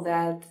normal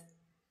that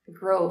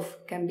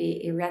growth can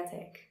be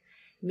erratic,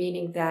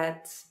 meaning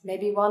that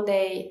maybe one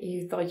day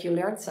you thought you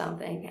learned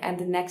something and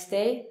the next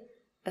day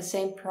a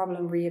same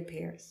problem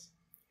reappears.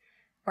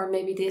 Or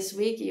maybe this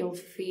week you'll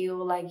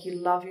feel like you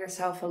love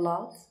yourself a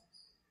lot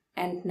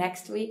and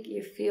next week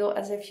you feel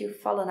as if you've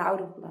fallen out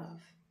of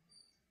love.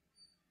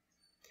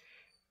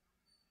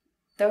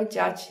 Don't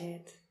judge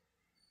it.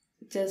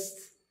 Just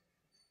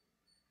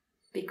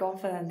be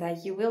confident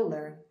that you will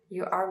learn.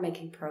 You are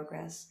making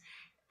progress,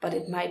 but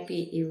it might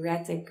be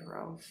erratic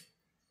growth.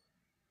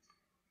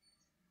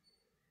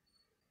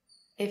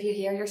 If you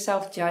hear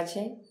yourself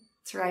judging,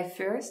 try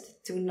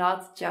first to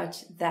not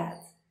judge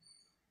that.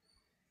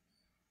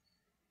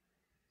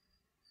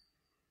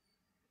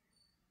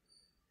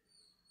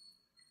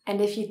 And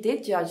if you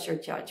did judge your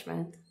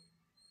judgment,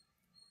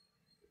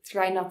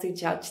 try not to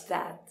judge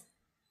that,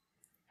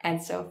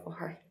 and so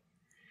forth.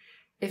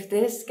 If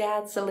this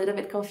gets a little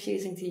bit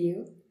confusing to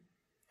you,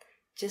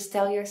 just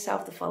tell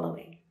yourself the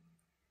following.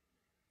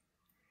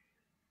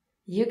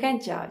 You can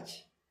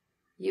judge.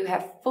 You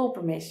have full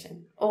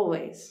permission,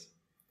 always.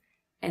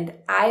 And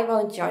I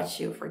won't judge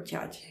you for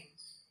judging,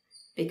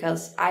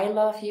 because I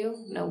love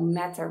you no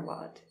matter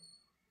what.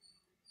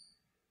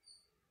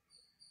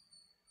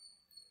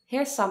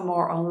 Here's some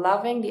more on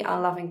loving the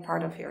unloving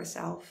part of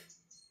yourself.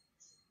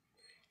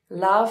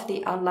 Love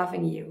the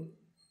unloving you.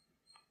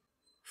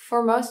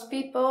 For most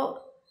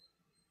people,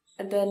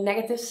 the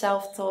negative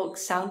self-talk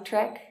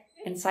soundtrack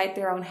inside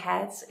their own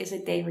heads is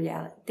a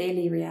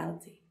daily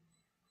reality.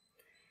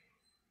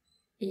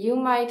 You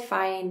might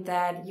find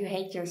that you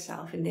hate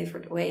yourself in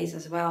different ways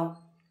as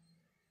well.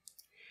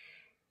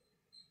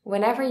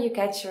 Whenever you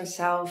catch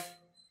yourself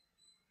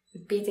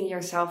beating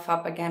yourself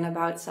up again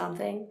about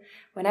something,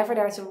 whenever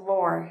there's a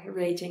war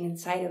raging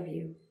inside of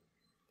you,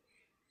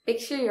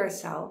 picture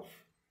yourself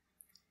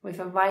with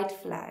a white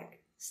flag,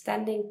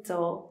 standing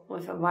tall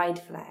with a white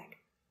flag,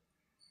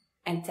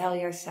 and tell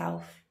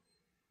yourself,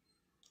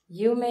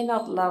 you may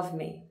not love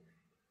me,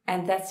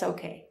 and that's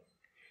okay.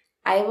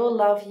 I will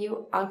love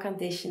you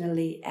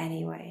unconditionally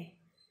anyway.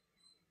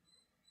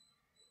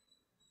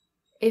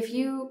 If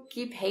you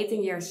keep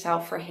hating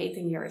yourself for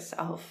hating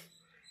yourself,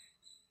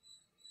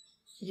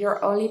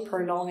 you're only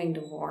prolonging the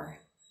war.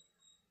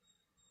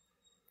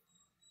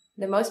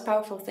 The most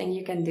powerful thing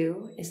you can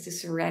do is to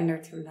surrender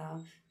to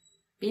love.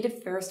 Be the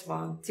first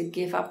one to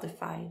give up the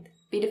fight.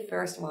 Be the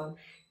first one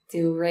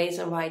to raise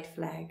a white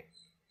flag.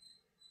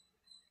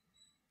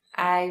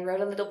 I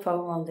wrote a little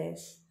poem on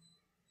this,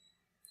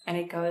 and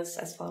it goes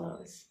as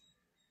follows.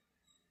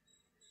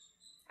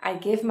 I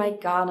give my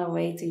gun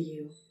away to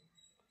you.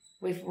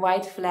 With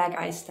white flag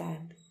I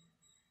stand.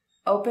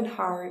 Open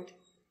heart,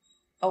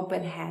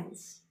 open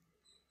hands.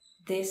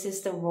 This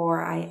is the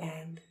war I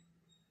end.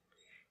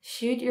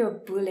 Shoot your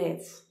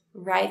bullets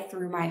right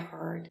through my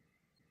heart,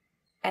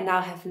 and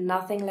I'll have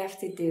nothing left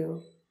to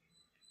do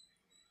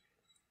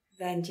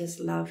than just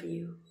love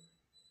you.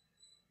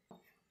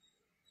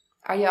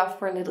 Are you up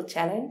for a little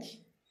challenge?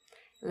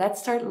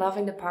 Let's start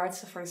loving the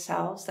parts of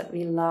ourselves that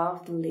we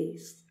love the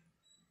least.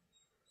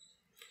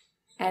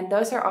 And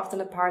those are often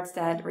the parts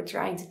that we're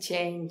trying to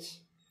change.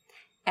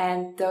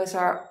 And those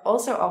are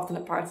also often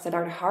the parts that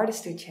are the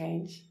hardest to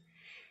change,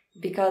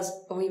 because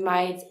we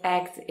might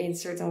act in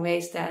certain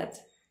ways that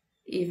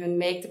even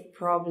make the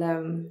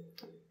problem,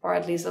 or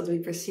at least what we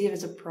perceive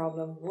as a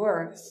problem,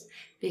 worse,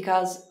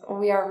 because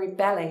we are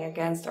rebelling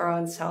against our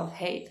own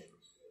self-hate.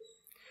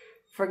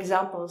 For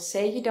example,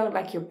 say you don't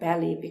like your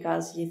belly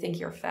because you think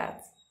you're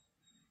fat.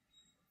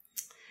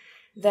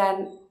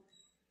 Then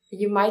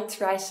you might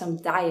try some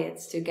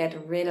diets to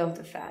get rid of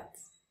the fat.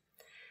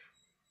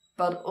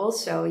 But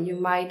also you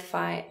might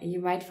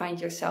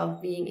find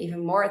yourself being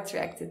even more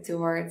attracted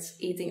towards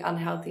eating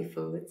unhealthy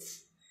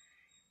foods,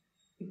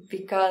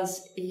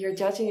 because you're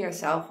judging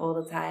yourself all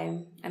the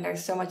time and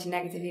there's so much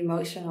negative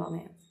emotion on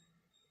it.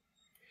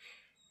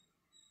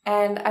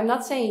 And I'm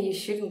not saying you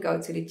shouldn't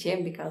go to the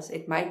gym, because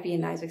it might be a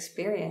nice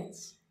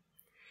experience.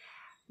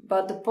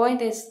 But the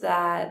point is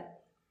that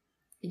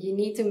you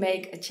need to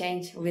make a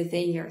change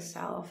within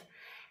yourself.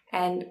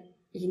 And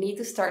you need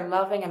to start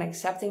loving and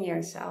accepting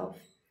yourself,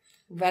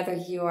 whether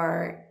you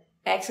are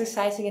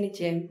exercising in the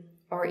gym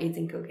or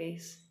eating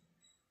cookies.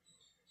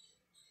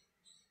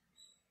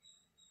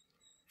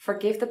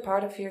 Forgive the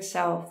part of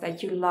yourself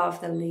that you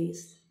love the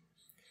least.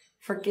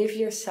 Forgive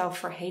yourself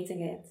for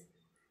hating it.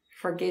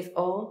 Forgive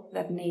all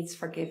that needs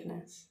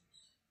forgiveness.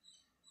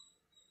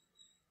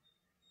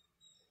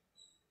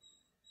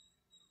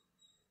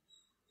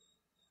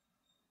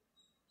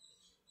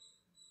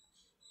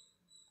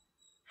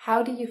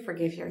 How do you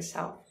forgive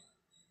yourself?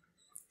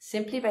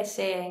 Simply by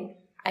saying,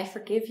 I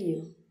forgive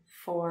you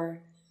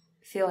for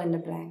fill in the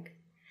blank.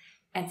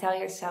 And tell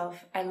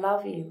yourself, I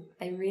love you.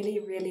 I really,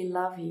 really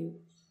love you.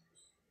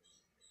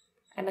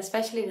 And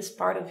especially this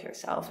part of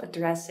yourself,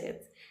 address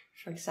it.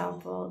 For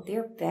example,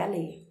 dear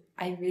belly,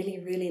 I really,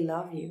 really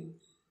love you.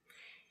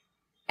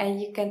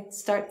 And you can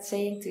start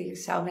saying to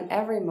yourself in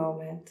every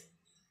moment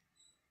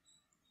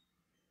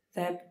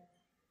that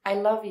I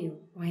love you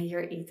when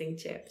you're eating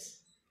chips.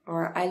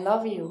 Or I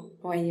love you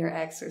when you're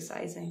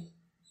exercising.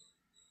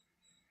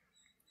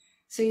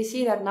 So you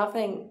see that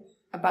nothing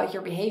about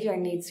your behavior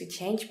needs to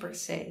change per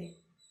se.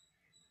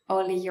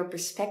 Only your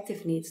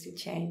perspective needs to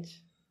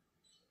change.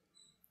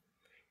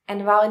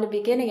 And while in the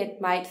beginning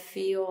it might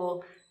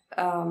feel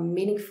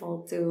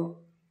meaningful to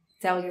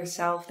tell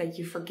yourself that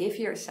you forgive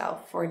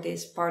yourself for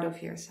this part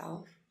of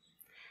yourself,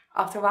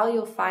 after a while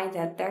you'll find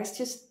that there's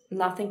just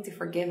nothing to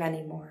forgive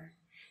anymore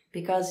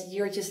because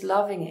you're just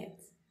loving it.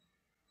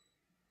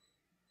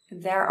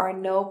 There are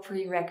no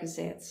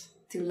prerequisites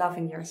to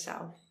loving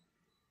yourself.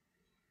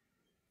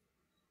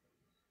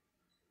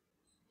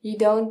 You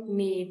don't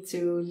need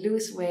to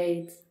lose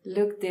weight,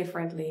 look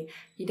differently.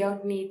 You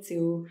don't need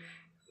to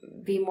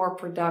be more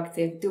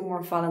productive, do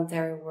more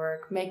voluntary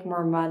work, make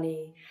more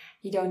money.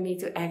 You don't need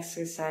to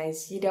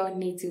exercise. You don't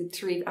need to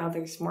treat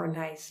others more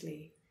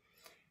nicely.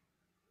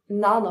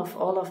 None of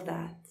all of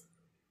that.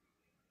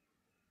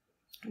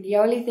 The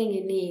only thing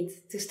you need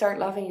to start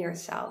loving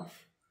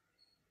yourself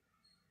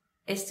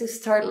is to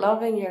start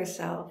loving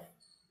yourself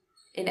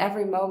in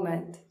every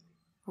moment,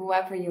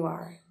 whoever you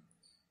are.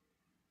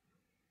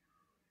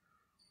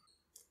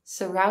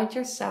 Surround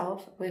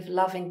yourself with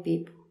loving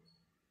people.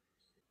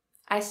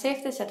 I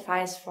saved this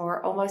advice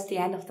for almost the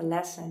end of the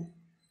lesson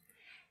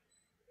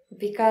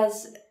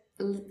because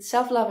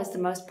self-love is the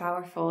most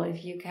powerful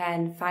if you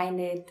can find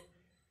it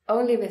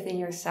only within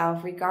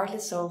yourself,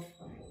 regardless of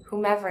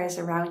whomever is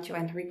around you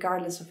and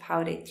regardless of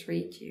how they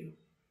treat you.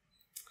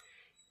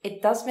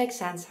 It does make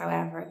sense,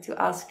 however,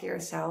 to ask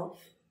yourself,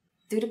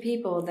 do the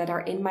people that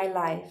are in my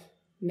life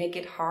make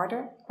it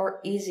harder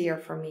or easier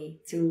for me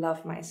to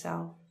love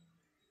myself?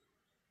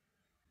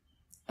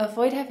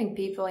 Avoid having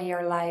people in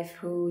your life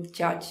who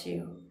judge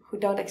you, who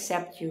don't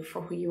accept you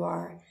for who you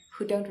are,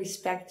 who don't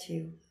respect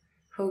you,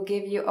 who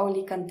give you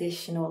only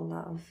conditional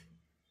love.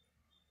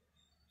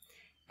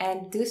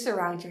 And do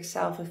surround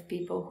yourself with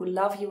people who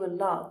love you a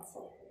lot,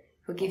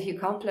 who give you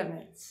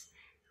compliments,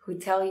 who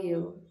tell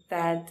you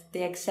that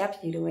they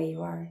accept you the way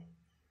you are.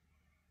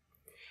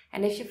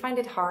 And if you find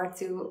it hard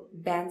to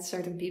ban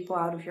certain people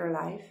out of your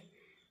life,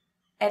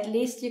 at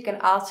least you can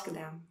ask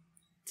them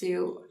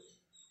to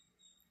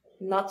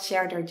not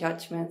share their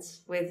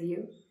judgments with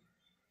you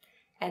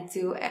and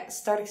to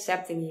start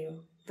accepting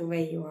you the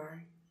way you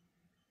are.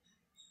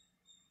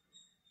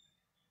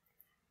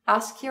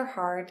 Ask your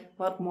heart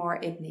what more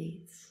it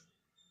needs.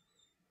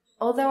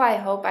 Although I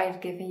hope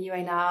I've given you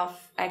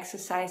enough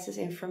exercises,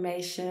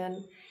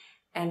 information,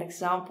 and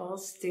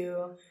examples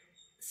to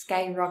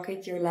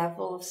skyrocket your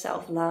level of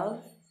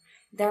self-love,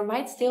 there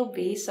might still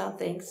be some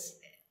things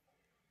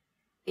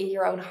in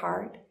your own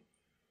heart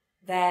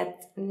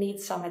that need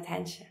some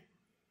attention.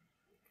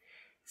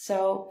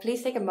 So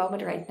please take a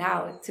moment right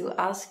now to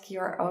ask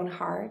your own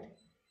heart,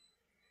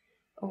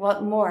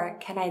 what more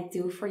can I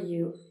do for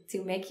you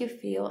to make you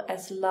feel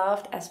as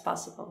loved as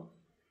possible?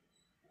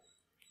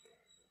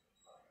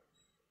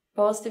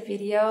 Pause the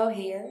video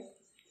here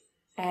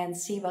and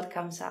see what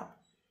comes up.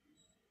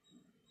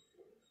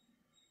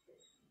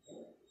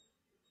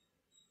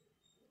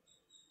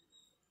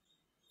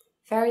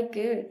 Very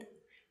good.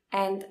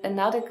 And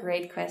another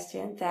great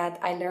question that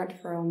I learned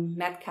from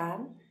Matt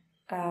Kahn,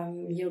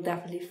 you'll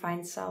definitely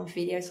find some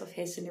videos of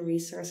his in the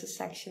resources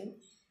section,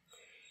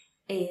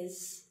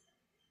 is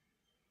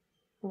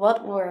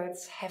what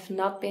words have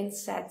not been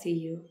said to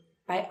you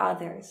by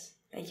others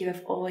that you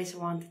have always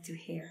wanted to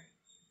hear?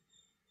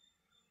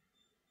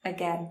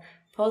 Again,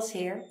 pause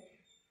here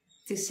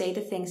to say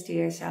the things to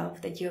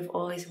yourself that you have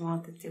always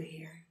wanted to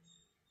hear.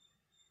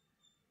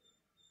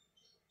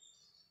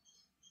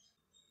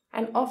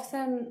 And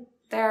often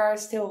there are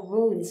still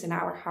wounds in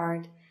our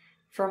heart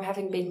from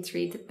having been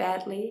treated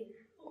badly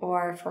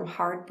or from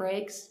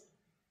heartbreaks.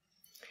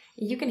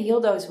 You can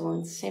heal those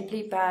wounds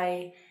simply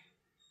by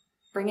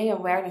bringing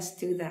awareness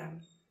to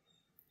them,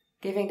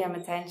 giving them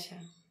attention,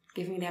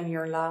 giving them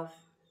your love.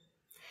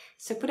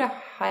 So put a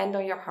hand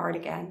on your heart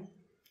again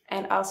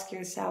and ask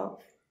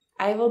yourself,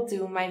 I will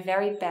do my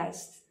very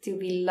best to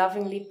be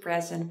lovingly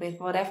present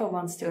with whatever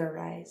wants to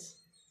arise.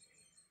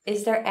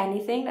 Is there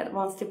anything that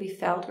wants to be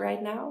felt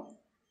right now?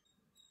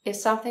 If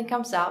something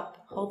comes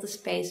up, hold the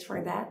space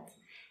for that,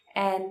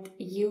 and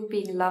you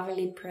being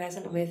lovingly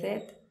present with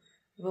it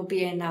will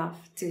be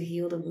enough to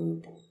heal the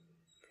wound.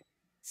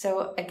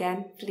 So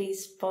again,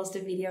 please pause the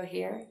video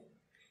here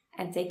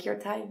and take your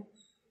time.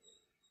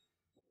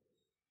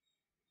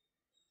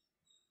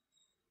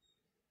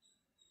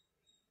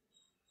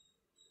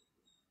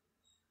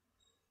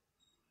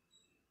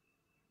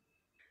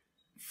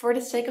 For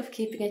the sake of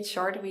keeping it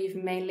short, we've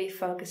mainly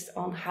focused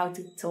on how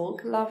to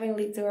talk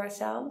lovingly to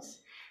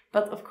ourselves.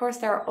 But of course,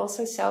 there are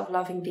also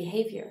self-loving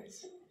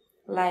behaviors,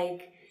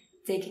 like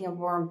taking a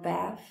warm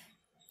bath,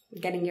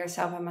 getting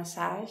yourself a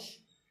massage,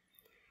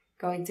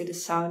 going to the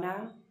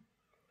sauna,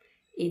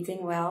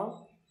 eating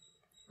well,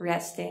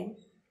 resting,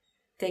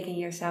 taking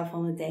yourself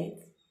on a date,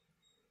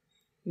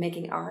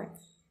 making art.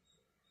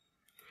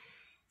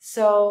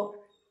 So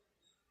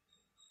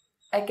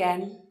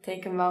again,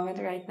 take a moment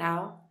right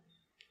now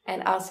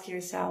and ask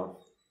yourself,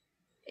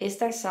 is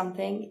there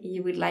something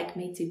you would like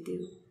me to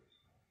do?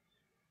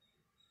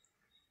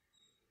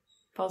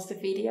 Pause the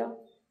video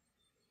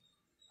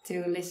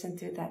to listen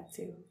to that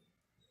too.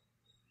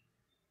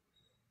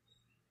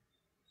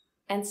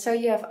 And so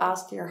you have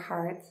asked your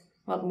heart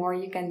what more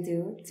you can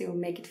do to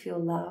make it feel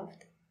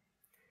loved,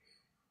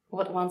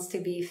 what wants to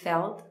be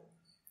felt,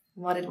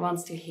 what it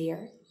wants to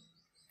hear,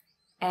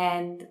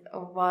 and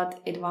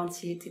what it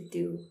wants you to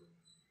do.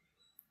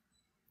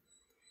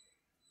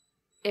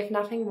 If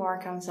nothing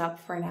more comes up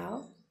for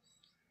now,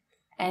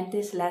 end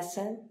this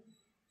lesson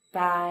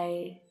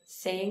by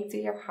saying to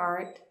your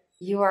heart,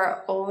 you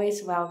are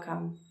always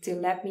welcome to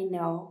let me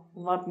know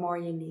what more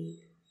you need.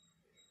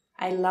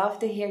 I love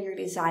to hear your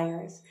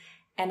desires,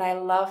 and I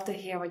love to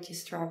hear what you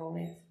struggle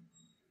with.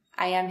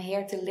 I am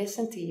here to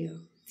listen to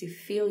you, to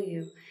feel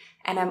you,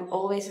 and I'm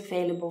always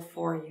available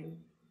for you.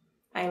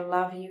 I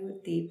love you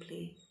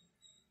deeply.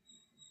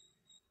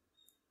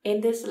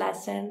 In this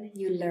lesson,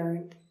 you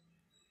learned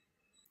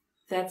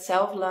that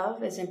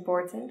self-love is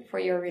important for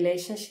your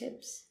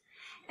relationships,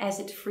 as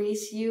it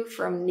frees you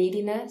from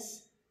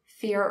neediness,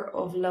 fear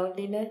of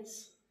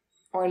loneliness,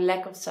 or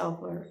lack of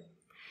self-worth,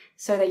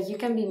 so that you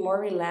can be more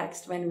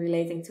relaxed when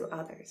relating to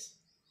others.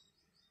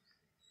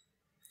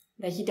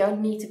 That you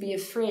don't need to be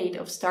afraid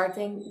of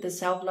starting the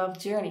self-love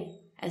journey,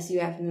 as you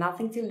have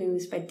nothing to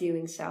lose by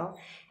doing so,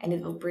 and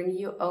it will bring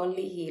you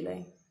only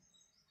healing.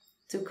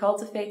 To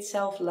cultivate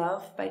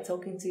self-love by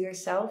talking to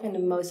yourself in the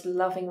most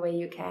loving way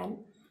you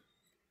can,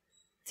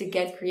 to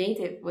get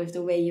creative with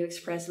the way you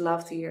express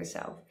love to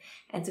yourself,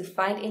 and to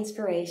find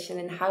inspiration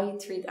in how you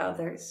treat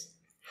others,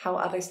 how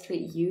others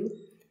treat you,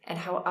 and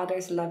how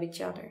others love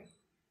each other.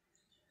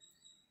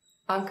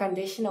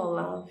 Unconditional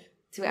love,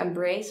 to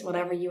embrace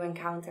whatever you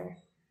encounter.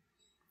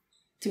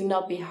 To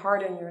not be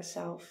hard on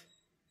yourself.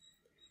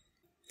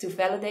 To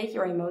validate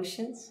your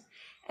emotions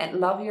and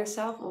love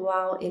yourself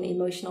while in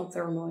emotional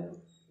turmoil.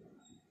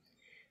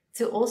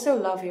 To also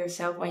love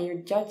yourself when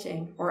you're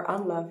judging or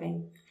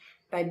unloving,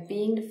 by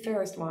being the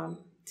first one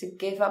to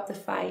give up the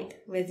fight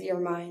with your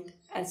mind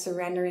and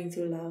surrendering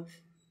to love.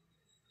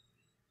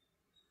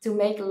 To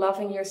make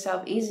loving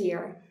yourself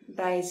easier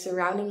by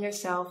surrounding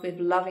yourself with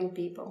loving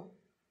people.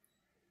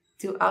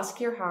 To ask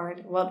your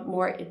heart what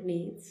more it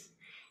needs,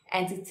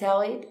 and to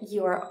tell it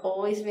you are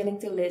always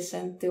willing to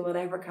listen to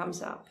whatever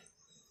comes up,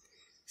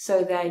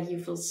 so that you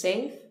feel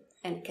safe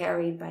and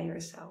carried by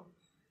yourself.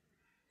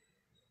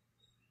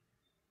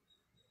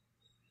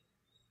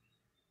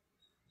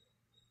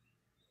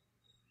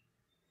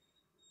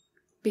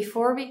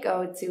 Before we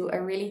go to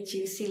a really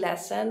juicy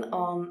lesson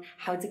on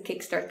how to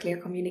kickstart clear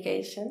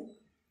communication,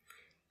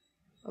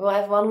 we'll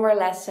have one more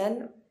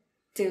lesson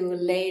to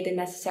lay the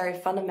necessary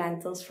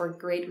fundamentals for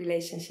great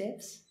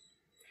relationships.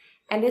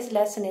 And this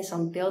lesson is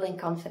on building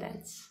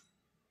confidence.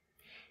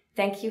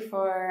 Thank you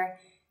for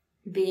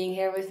being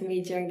here with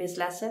me during this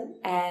lesson,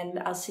 and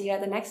I'll see you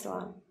at the next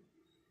one.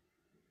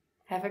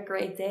 Have a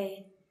great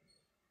day.